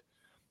I did.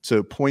 So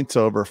it points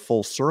over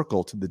full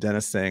circle to the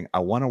dentist saying, I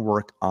want to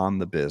work on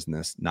the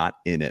business, not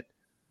in it.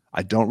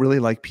 I don't really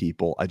like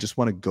people. I just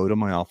want to go to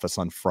my office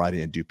on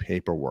Friday and do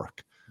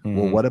paperwork.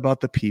 Well, what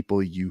about the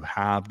people you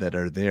have that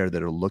are there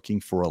that are looking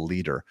for a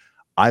leader?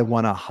 I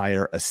want to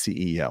hire a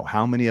CEO.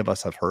 How many of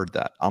us have heard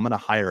that? I'm going to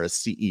hire a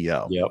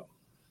CEO. Yep.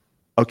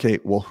 Okay,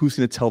 well, who's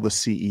going to tell the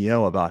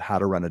CEO about how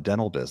to run a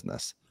dental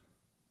business?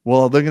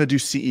 Well, they're going to do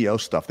CEO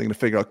stuff. They're going to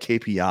figure out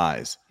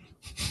KPIs.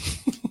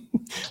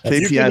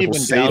 KPIs will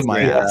save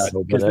my ass.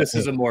 Because this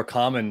is a more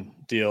common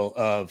deal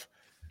of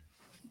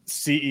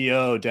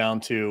CEO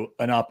down to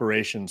an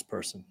operations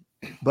person.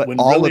 But when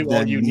all really of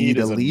them you need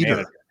a is leader.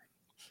 manager.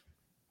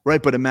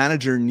 Right, but a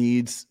manager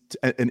needs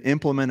an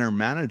implementer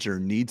manager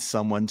needs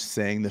someone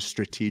saying the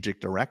strategic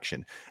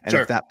direction. And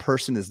if that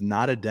person is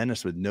not a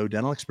dentist with no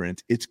dental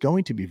experience, it's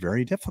going to be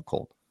very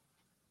difficult.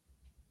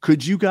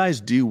 Could you guys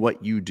do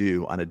what you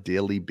do on a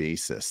daily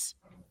basis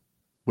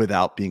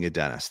without being a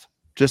dentist?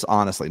 Just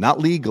honestly, not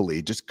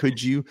legally, just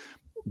could you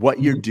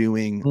what you're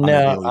doing on a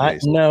daily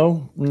basis?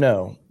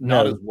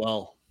 Not as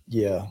well.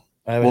 Yeah.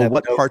 Well,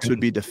 what parts would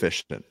be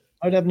deficient?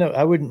 I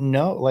wouldn't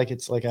know. Like,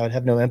 it's like I would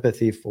have no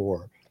empathy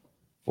for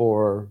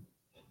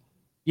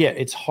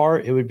it's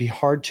hard. It would be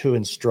hard to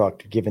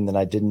instruct given that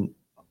I didn't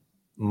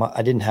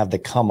have the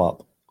come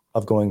up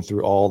of going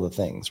through all the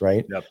things,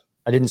 right? Yep.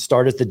 I didn't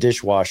start as the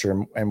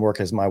dishwasher and work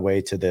as my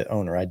way to the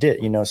owner. I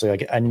did, so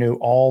I knew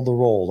all the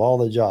roles, all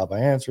the job. I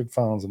answered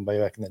phones and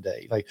back in the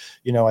day,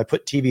 I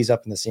put TVs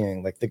up in the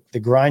ceiling, like the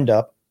grind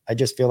up. I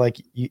just feel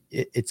like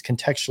it's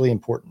contextually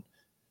important.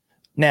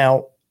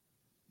 Now,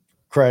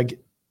 Craig,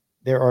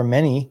 there are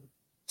many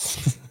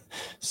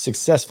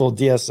successful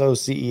DSO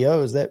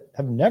CEOs that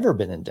have never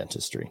been in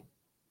dentistry,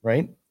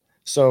 right?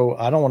 So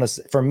I don't want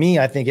to. For me,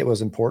 I think it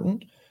was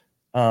important,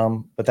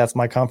 but that's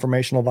my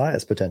confirmational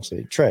bias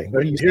potentially. Trey,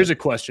 here's a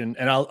question,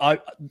 and I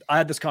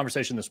had this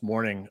conversation this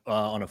morning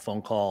on a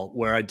phone call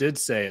where I did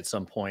say at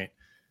some point,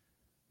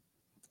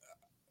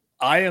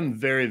 I am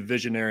very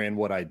visionary in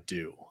what I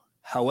do.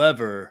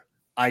 However,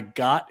 I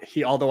got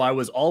here, although I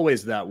was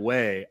always that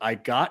way, I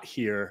got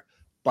here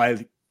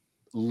by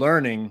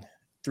learning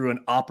through an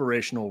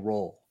operational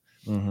role.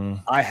 Mm-hmm.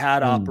 I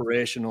had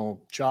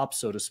operational chops,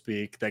 so to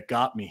speak, that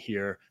got me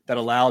here, that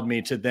allowed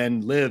me to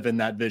then live in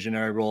that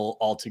visionary role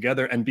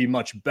altogether and be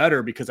much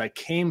better because I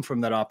came from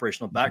that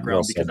operational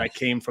background, because I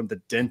came from the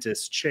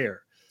dentist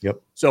chair.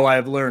 Yep. So I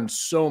have learned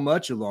so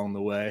much along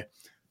the way.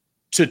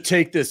 To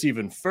take this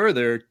even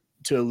further,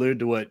 to allude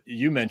to what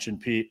you mentioned,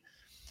 Pete,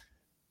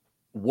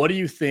 what do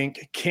you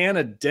think, can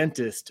a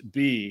dentist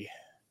be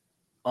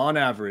on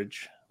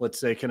average? Let's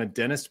say, can a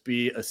dentist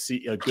be a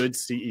good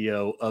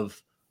CEO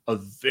of a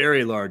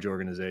very large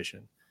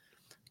organization?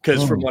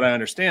 Because from what I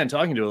understand,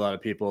 talking to a lot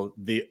of people,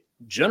 the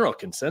general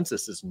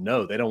consensus is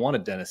no, they don't want a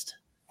dentist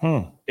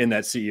in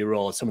that CEO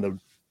role. It's some of the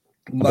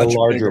much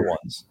larger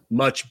ones,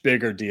 much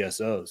bigger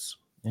DSOs.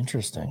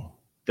 Interesting.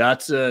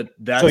 So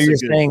you're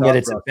saying that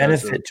it's a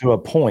benefit to a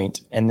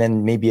point, and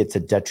then maybe it's a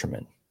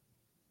detriment.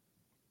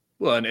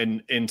 Well,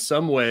 and in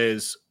some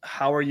ways,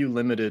 how are you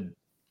limited?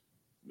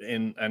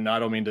 And I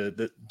don't mean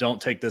to, don't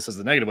take this as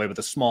the negative way, but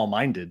the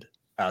small-minded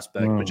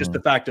aspect, but just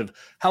the fact of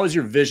how is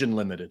your vision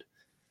limited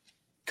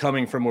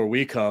coming from where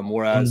we come,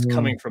 whereas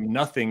coming from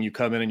nothing, you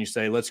come in and you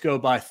say, let's go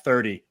buy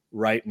 30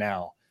 right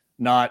now.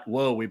 Not,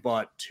 whoa, we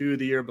bought 2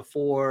 the year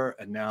before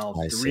and now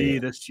 3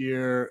 this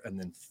year and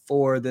then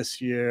 4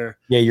 this year.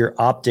 Yeah, your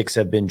optics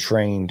have been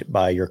trained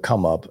by your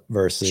come up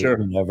versus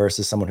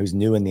versus someone who's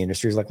new in the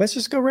industry is like, let's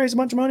just go raise a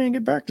bunch of money and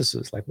get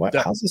practices. Like, what?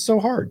 How's this so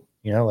hard?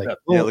 Look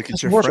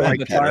at your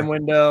friend. The time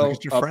window, look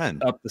at your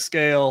friend. Up the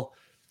scale.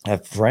 I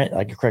have friend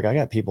like Craig. I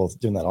got people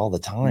doing that all the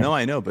time. No,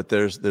 I know, but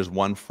there's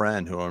one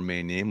friend who will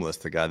remain nameless.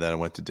 The guy that I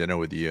went to dinner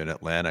with you in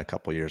Atlanta a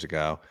couple of years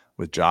ago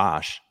with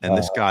Josh, and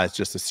this guy is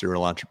just a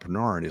serial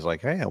entrepreneur, and he's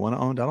like, "Hey, I want to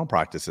own dental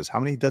practices."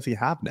 How many does he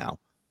have now?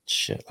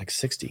 Shit, like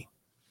 60.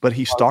 But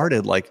he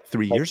started like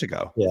 3 years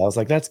ago. Yeah, I was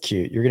like, "That's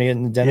cute. You're gonna get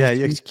in the dentist."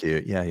 Yeah, it's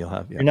cute. Yeah, you'll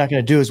have. Yeah. You're not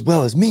gonna do as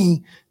well as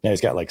me. Now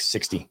he's got like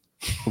 60.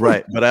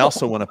 Right. But I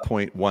also want to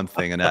point one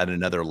thing and add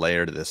another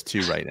layer to this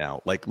too right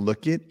now. Like,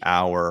 look at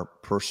our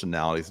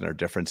personalities and our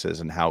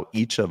differences and how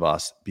each of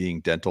us being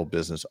dental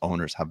business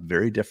owners have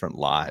very different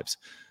lives.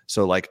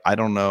 So like, I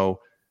don't know,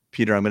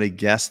 Peter, I'm going to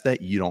guess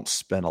that you don't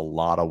spend a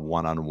lot of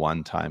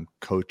one-on-one time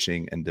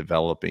coaching and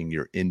developing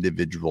your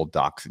individual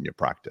docs in your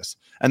practice.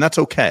 And that's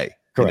okay.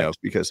 Correct.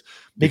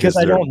 Because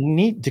I don't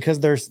need, because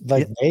there's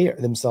like they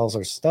themselves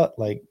are stuck.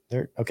 Like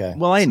they're okay.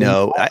 Well, I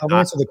know. I'll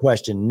answer the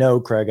question. No,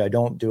 Craig, I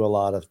don't do a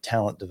lot of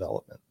talent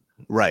development.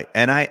 Right.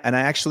 And I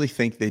actually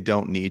think they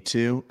don't need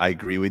to. I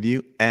agree with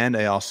you. And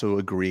I also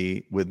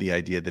agree with the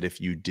idea that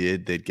if you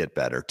did, they'd get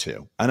better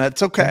too. And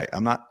that's okay.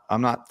 I'm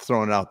not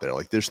throwing it out there.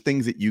 Like there's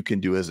things that you can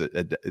do as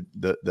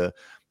the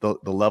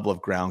level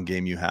of ground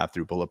game you have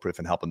through Bulletproof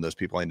and helping those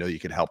people. I know you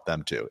can help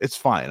them too. It's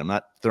fine. I'm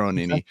not throwing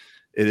any,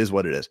 it is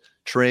what it is.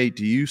 Trey,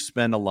 do you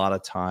spend a lot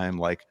of time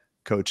like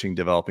coaching,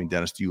 developing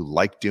dentists? Do you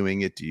like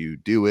doing it? Do you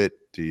do it?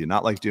 Do you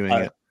not like doing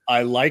it?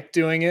 I like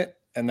doing it.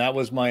 And that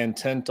was my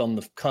intent on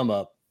the come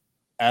up.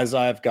 As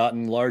I've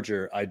gotten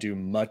larger, I do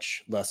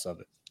much less of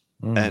it.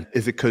 And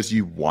is it because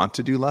you want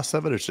to do less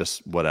of it, or it's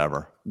just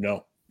whatever?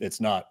 No, it's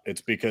not.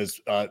 It's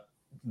because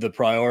the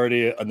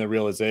priority and the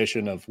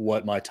realization of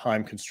what my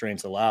time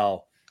constraints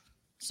allow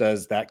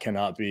says that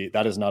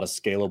is not a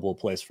scalable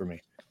place for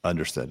me.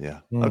 Understood. Yeah.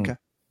 Okay.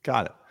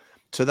 Got it.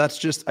 So that's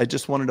just, I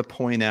just wanted to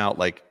point out,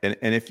 like, and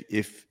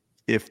if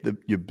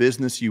your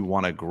business you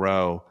want to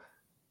grow,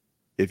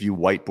 if you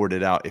whiteboard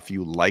it out, if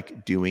you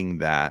like doing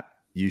that,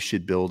 you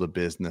should build a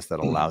business that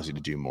allows you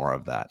to do more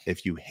of that.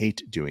 If you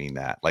hate doing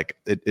that, like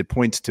it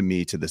points to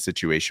me to the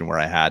situation where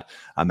I had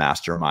a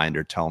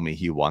masterminder tell me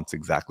he wants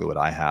exactly what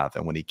I have.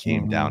 And when he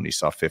came down, he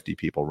saw 50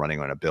 people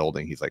running on a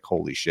building. He's like,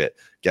 holy shit,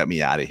 get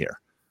me out of here.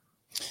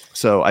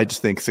 So I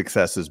just think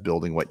success is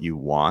building what you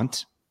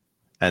want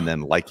and then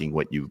liking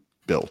what you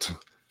built.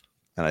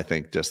 And I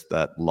think just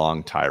that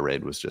long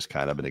tirade was just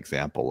kind of an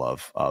example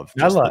of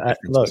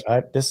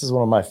this is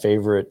one of my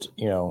favorite,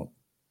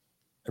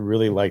 I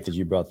really like that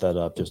you brought that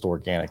up just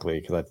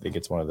organically, because I think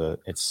it's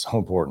it's so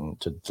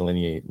important to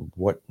delineate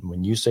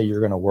when you say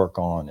you're going to work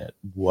on it,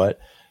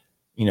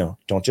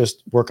 don't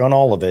just work on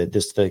all of it.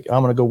 Just think,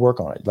 I'm going to go work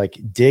on it. Like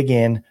dig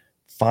in,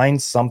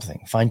 find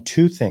something, find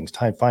two things,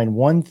 find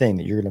one thing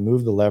that you're going to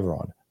move the lever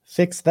on,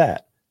 fix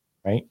that.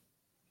 Right.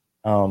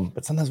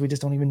 But sometimes we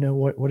just don't even know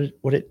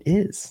what it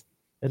is.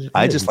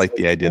 I just like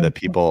the idea that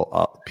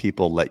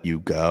people let you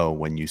go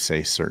when you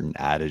say certain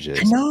adages.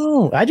 I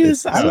know. I do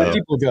this. I let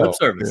people go. Lip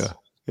service.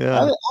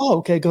 Yeah.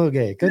 Okay. Go.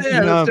 Okay. Good.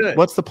 Yeah,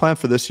 what's the plan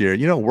for this year?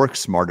 Work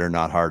smarter,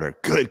 not harder.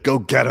 Good. Go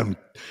get them.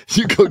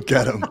 You go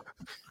get them.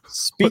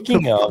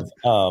 Speaking of,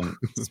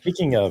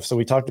 so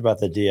we talked about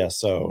the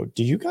DSO.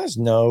 Do you guys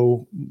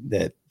know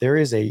that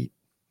there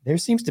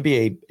seems to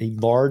be a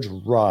large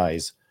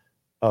rise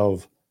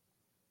of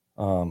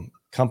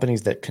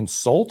companies that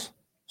consult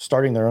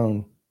starting their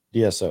own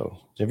DSO?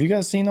 Have you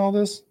guys seen all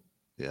this?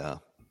 Yeah.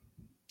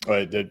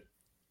 Define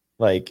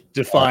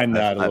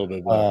that a little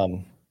bit better.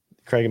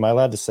 Craig, am I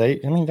allowed to say?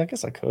 I mean, I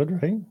guess I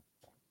could, right?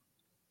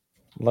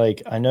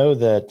 Like, I know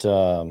that.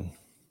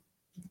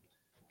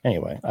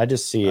 Anyway, I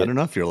just see it. I don't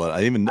know if you're allowed. I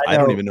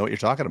don't even know what you're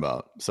talking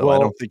about. So I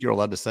don't think you're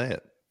allowed to say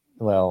it.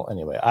 Well,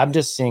 anyway, I'm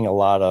just seeing a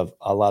lot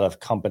of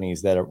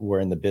companies that were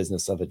in the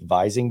business of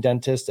advising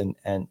dentists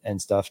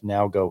and stuff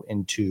now go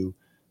into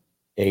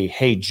a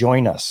hey,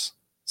 join us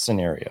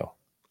scenario.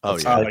 Oh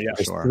yeah,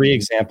 sure. 3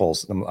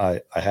 examples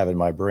I have in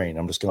my brain.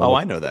 I'm just going.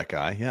 I know that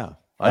guy. Yeah,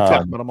 I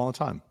talk about him all the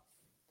time.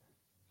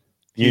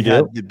 You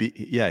do?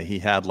 He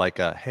had like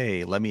a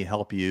hey, let me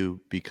help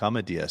you become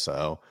a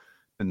DSO,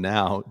 and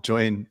now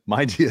join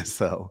my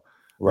DSO.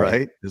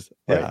 Right?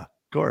 Yeah, of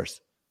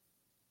course.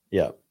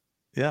 Yeah.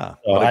 Yeah.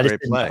 So I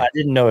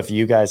didn't know if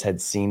you guys had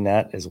seen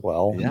that as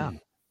well. Yeah.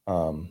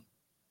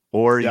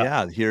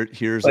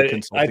 Here's a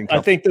consulting.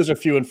 I think there's a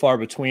few and far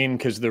between,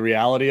 because the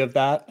reality of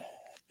that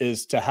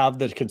is to have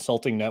the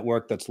consulting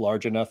network that's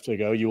large enough to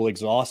go, you will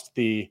exhaust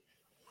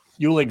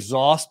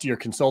your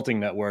consulting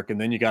network,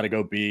 and then you got to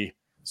go be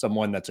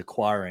someone that's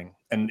acquiring.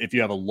 And if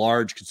you have a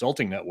large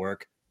consulting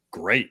network,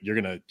 great, you're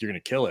gonna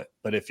kill it.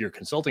 But if your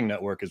consulting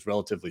network is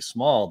relatively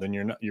small, then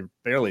you're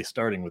barely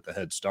starting with a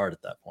head start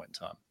at that point in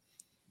time.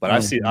 But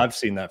I've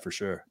seen that for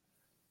sure.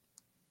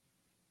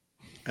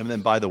 And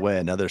then, by the way,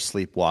 another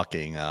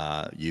sleepwalking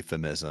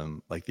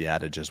euphemism, like the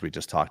adages we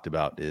just talked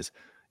about, is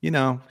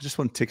I just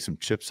want to take some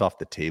chips off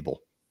the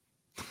table.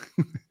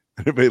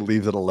 Everybody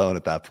leaves it alone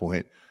at that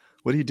point.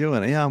 What are you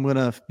doing? Yeah, I'm going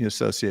to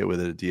associate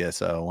with a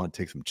DSO. I want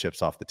to take some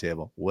chips off the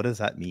table. What does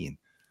that mean?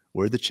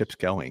 Where are the chips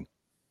going?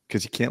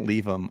 Because you can't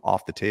leave them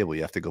off the table.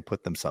 You have to go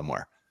put them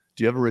somewhere.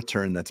 Do you have a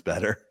return that's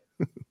better?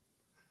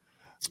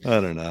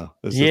 I don't know.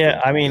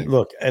 I mean,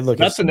 look.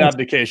 That's an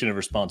abdication of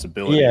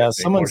responsibility. Yeah,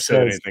 someone says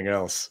anything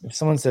else. If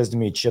someone says to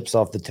me, "Chips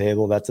off the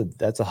table," that's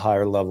a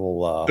higher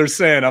level. They're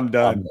saying I'm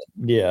done.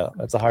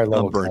 That's a higher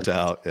level. I'm burnt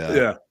out. Yeah.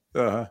 Yeah.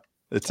 Uh-huh.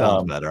 It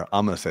sounds better.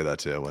 I'm going to say that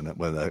too when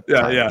the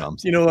time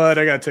comes. You know what?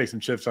 I got to take some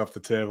chips off the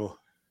table.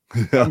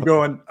 I'm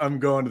going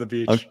to the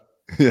beach.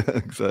 Yeah,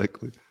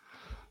 exactly.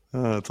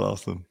 Oh, that's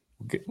awesome.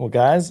 Well,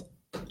 guys,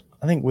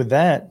 I think with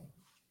that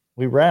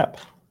we wrap.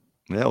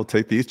 Yeah, we'll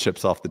take these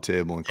chips off the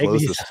table and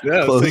close this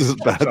bad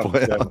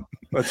boy out.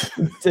 Let's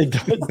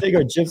take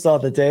our chips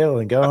off the table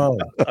and go home.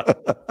 All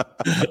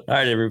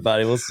right,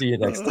 everybody. We'll see you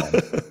next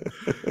time.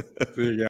 See you guys.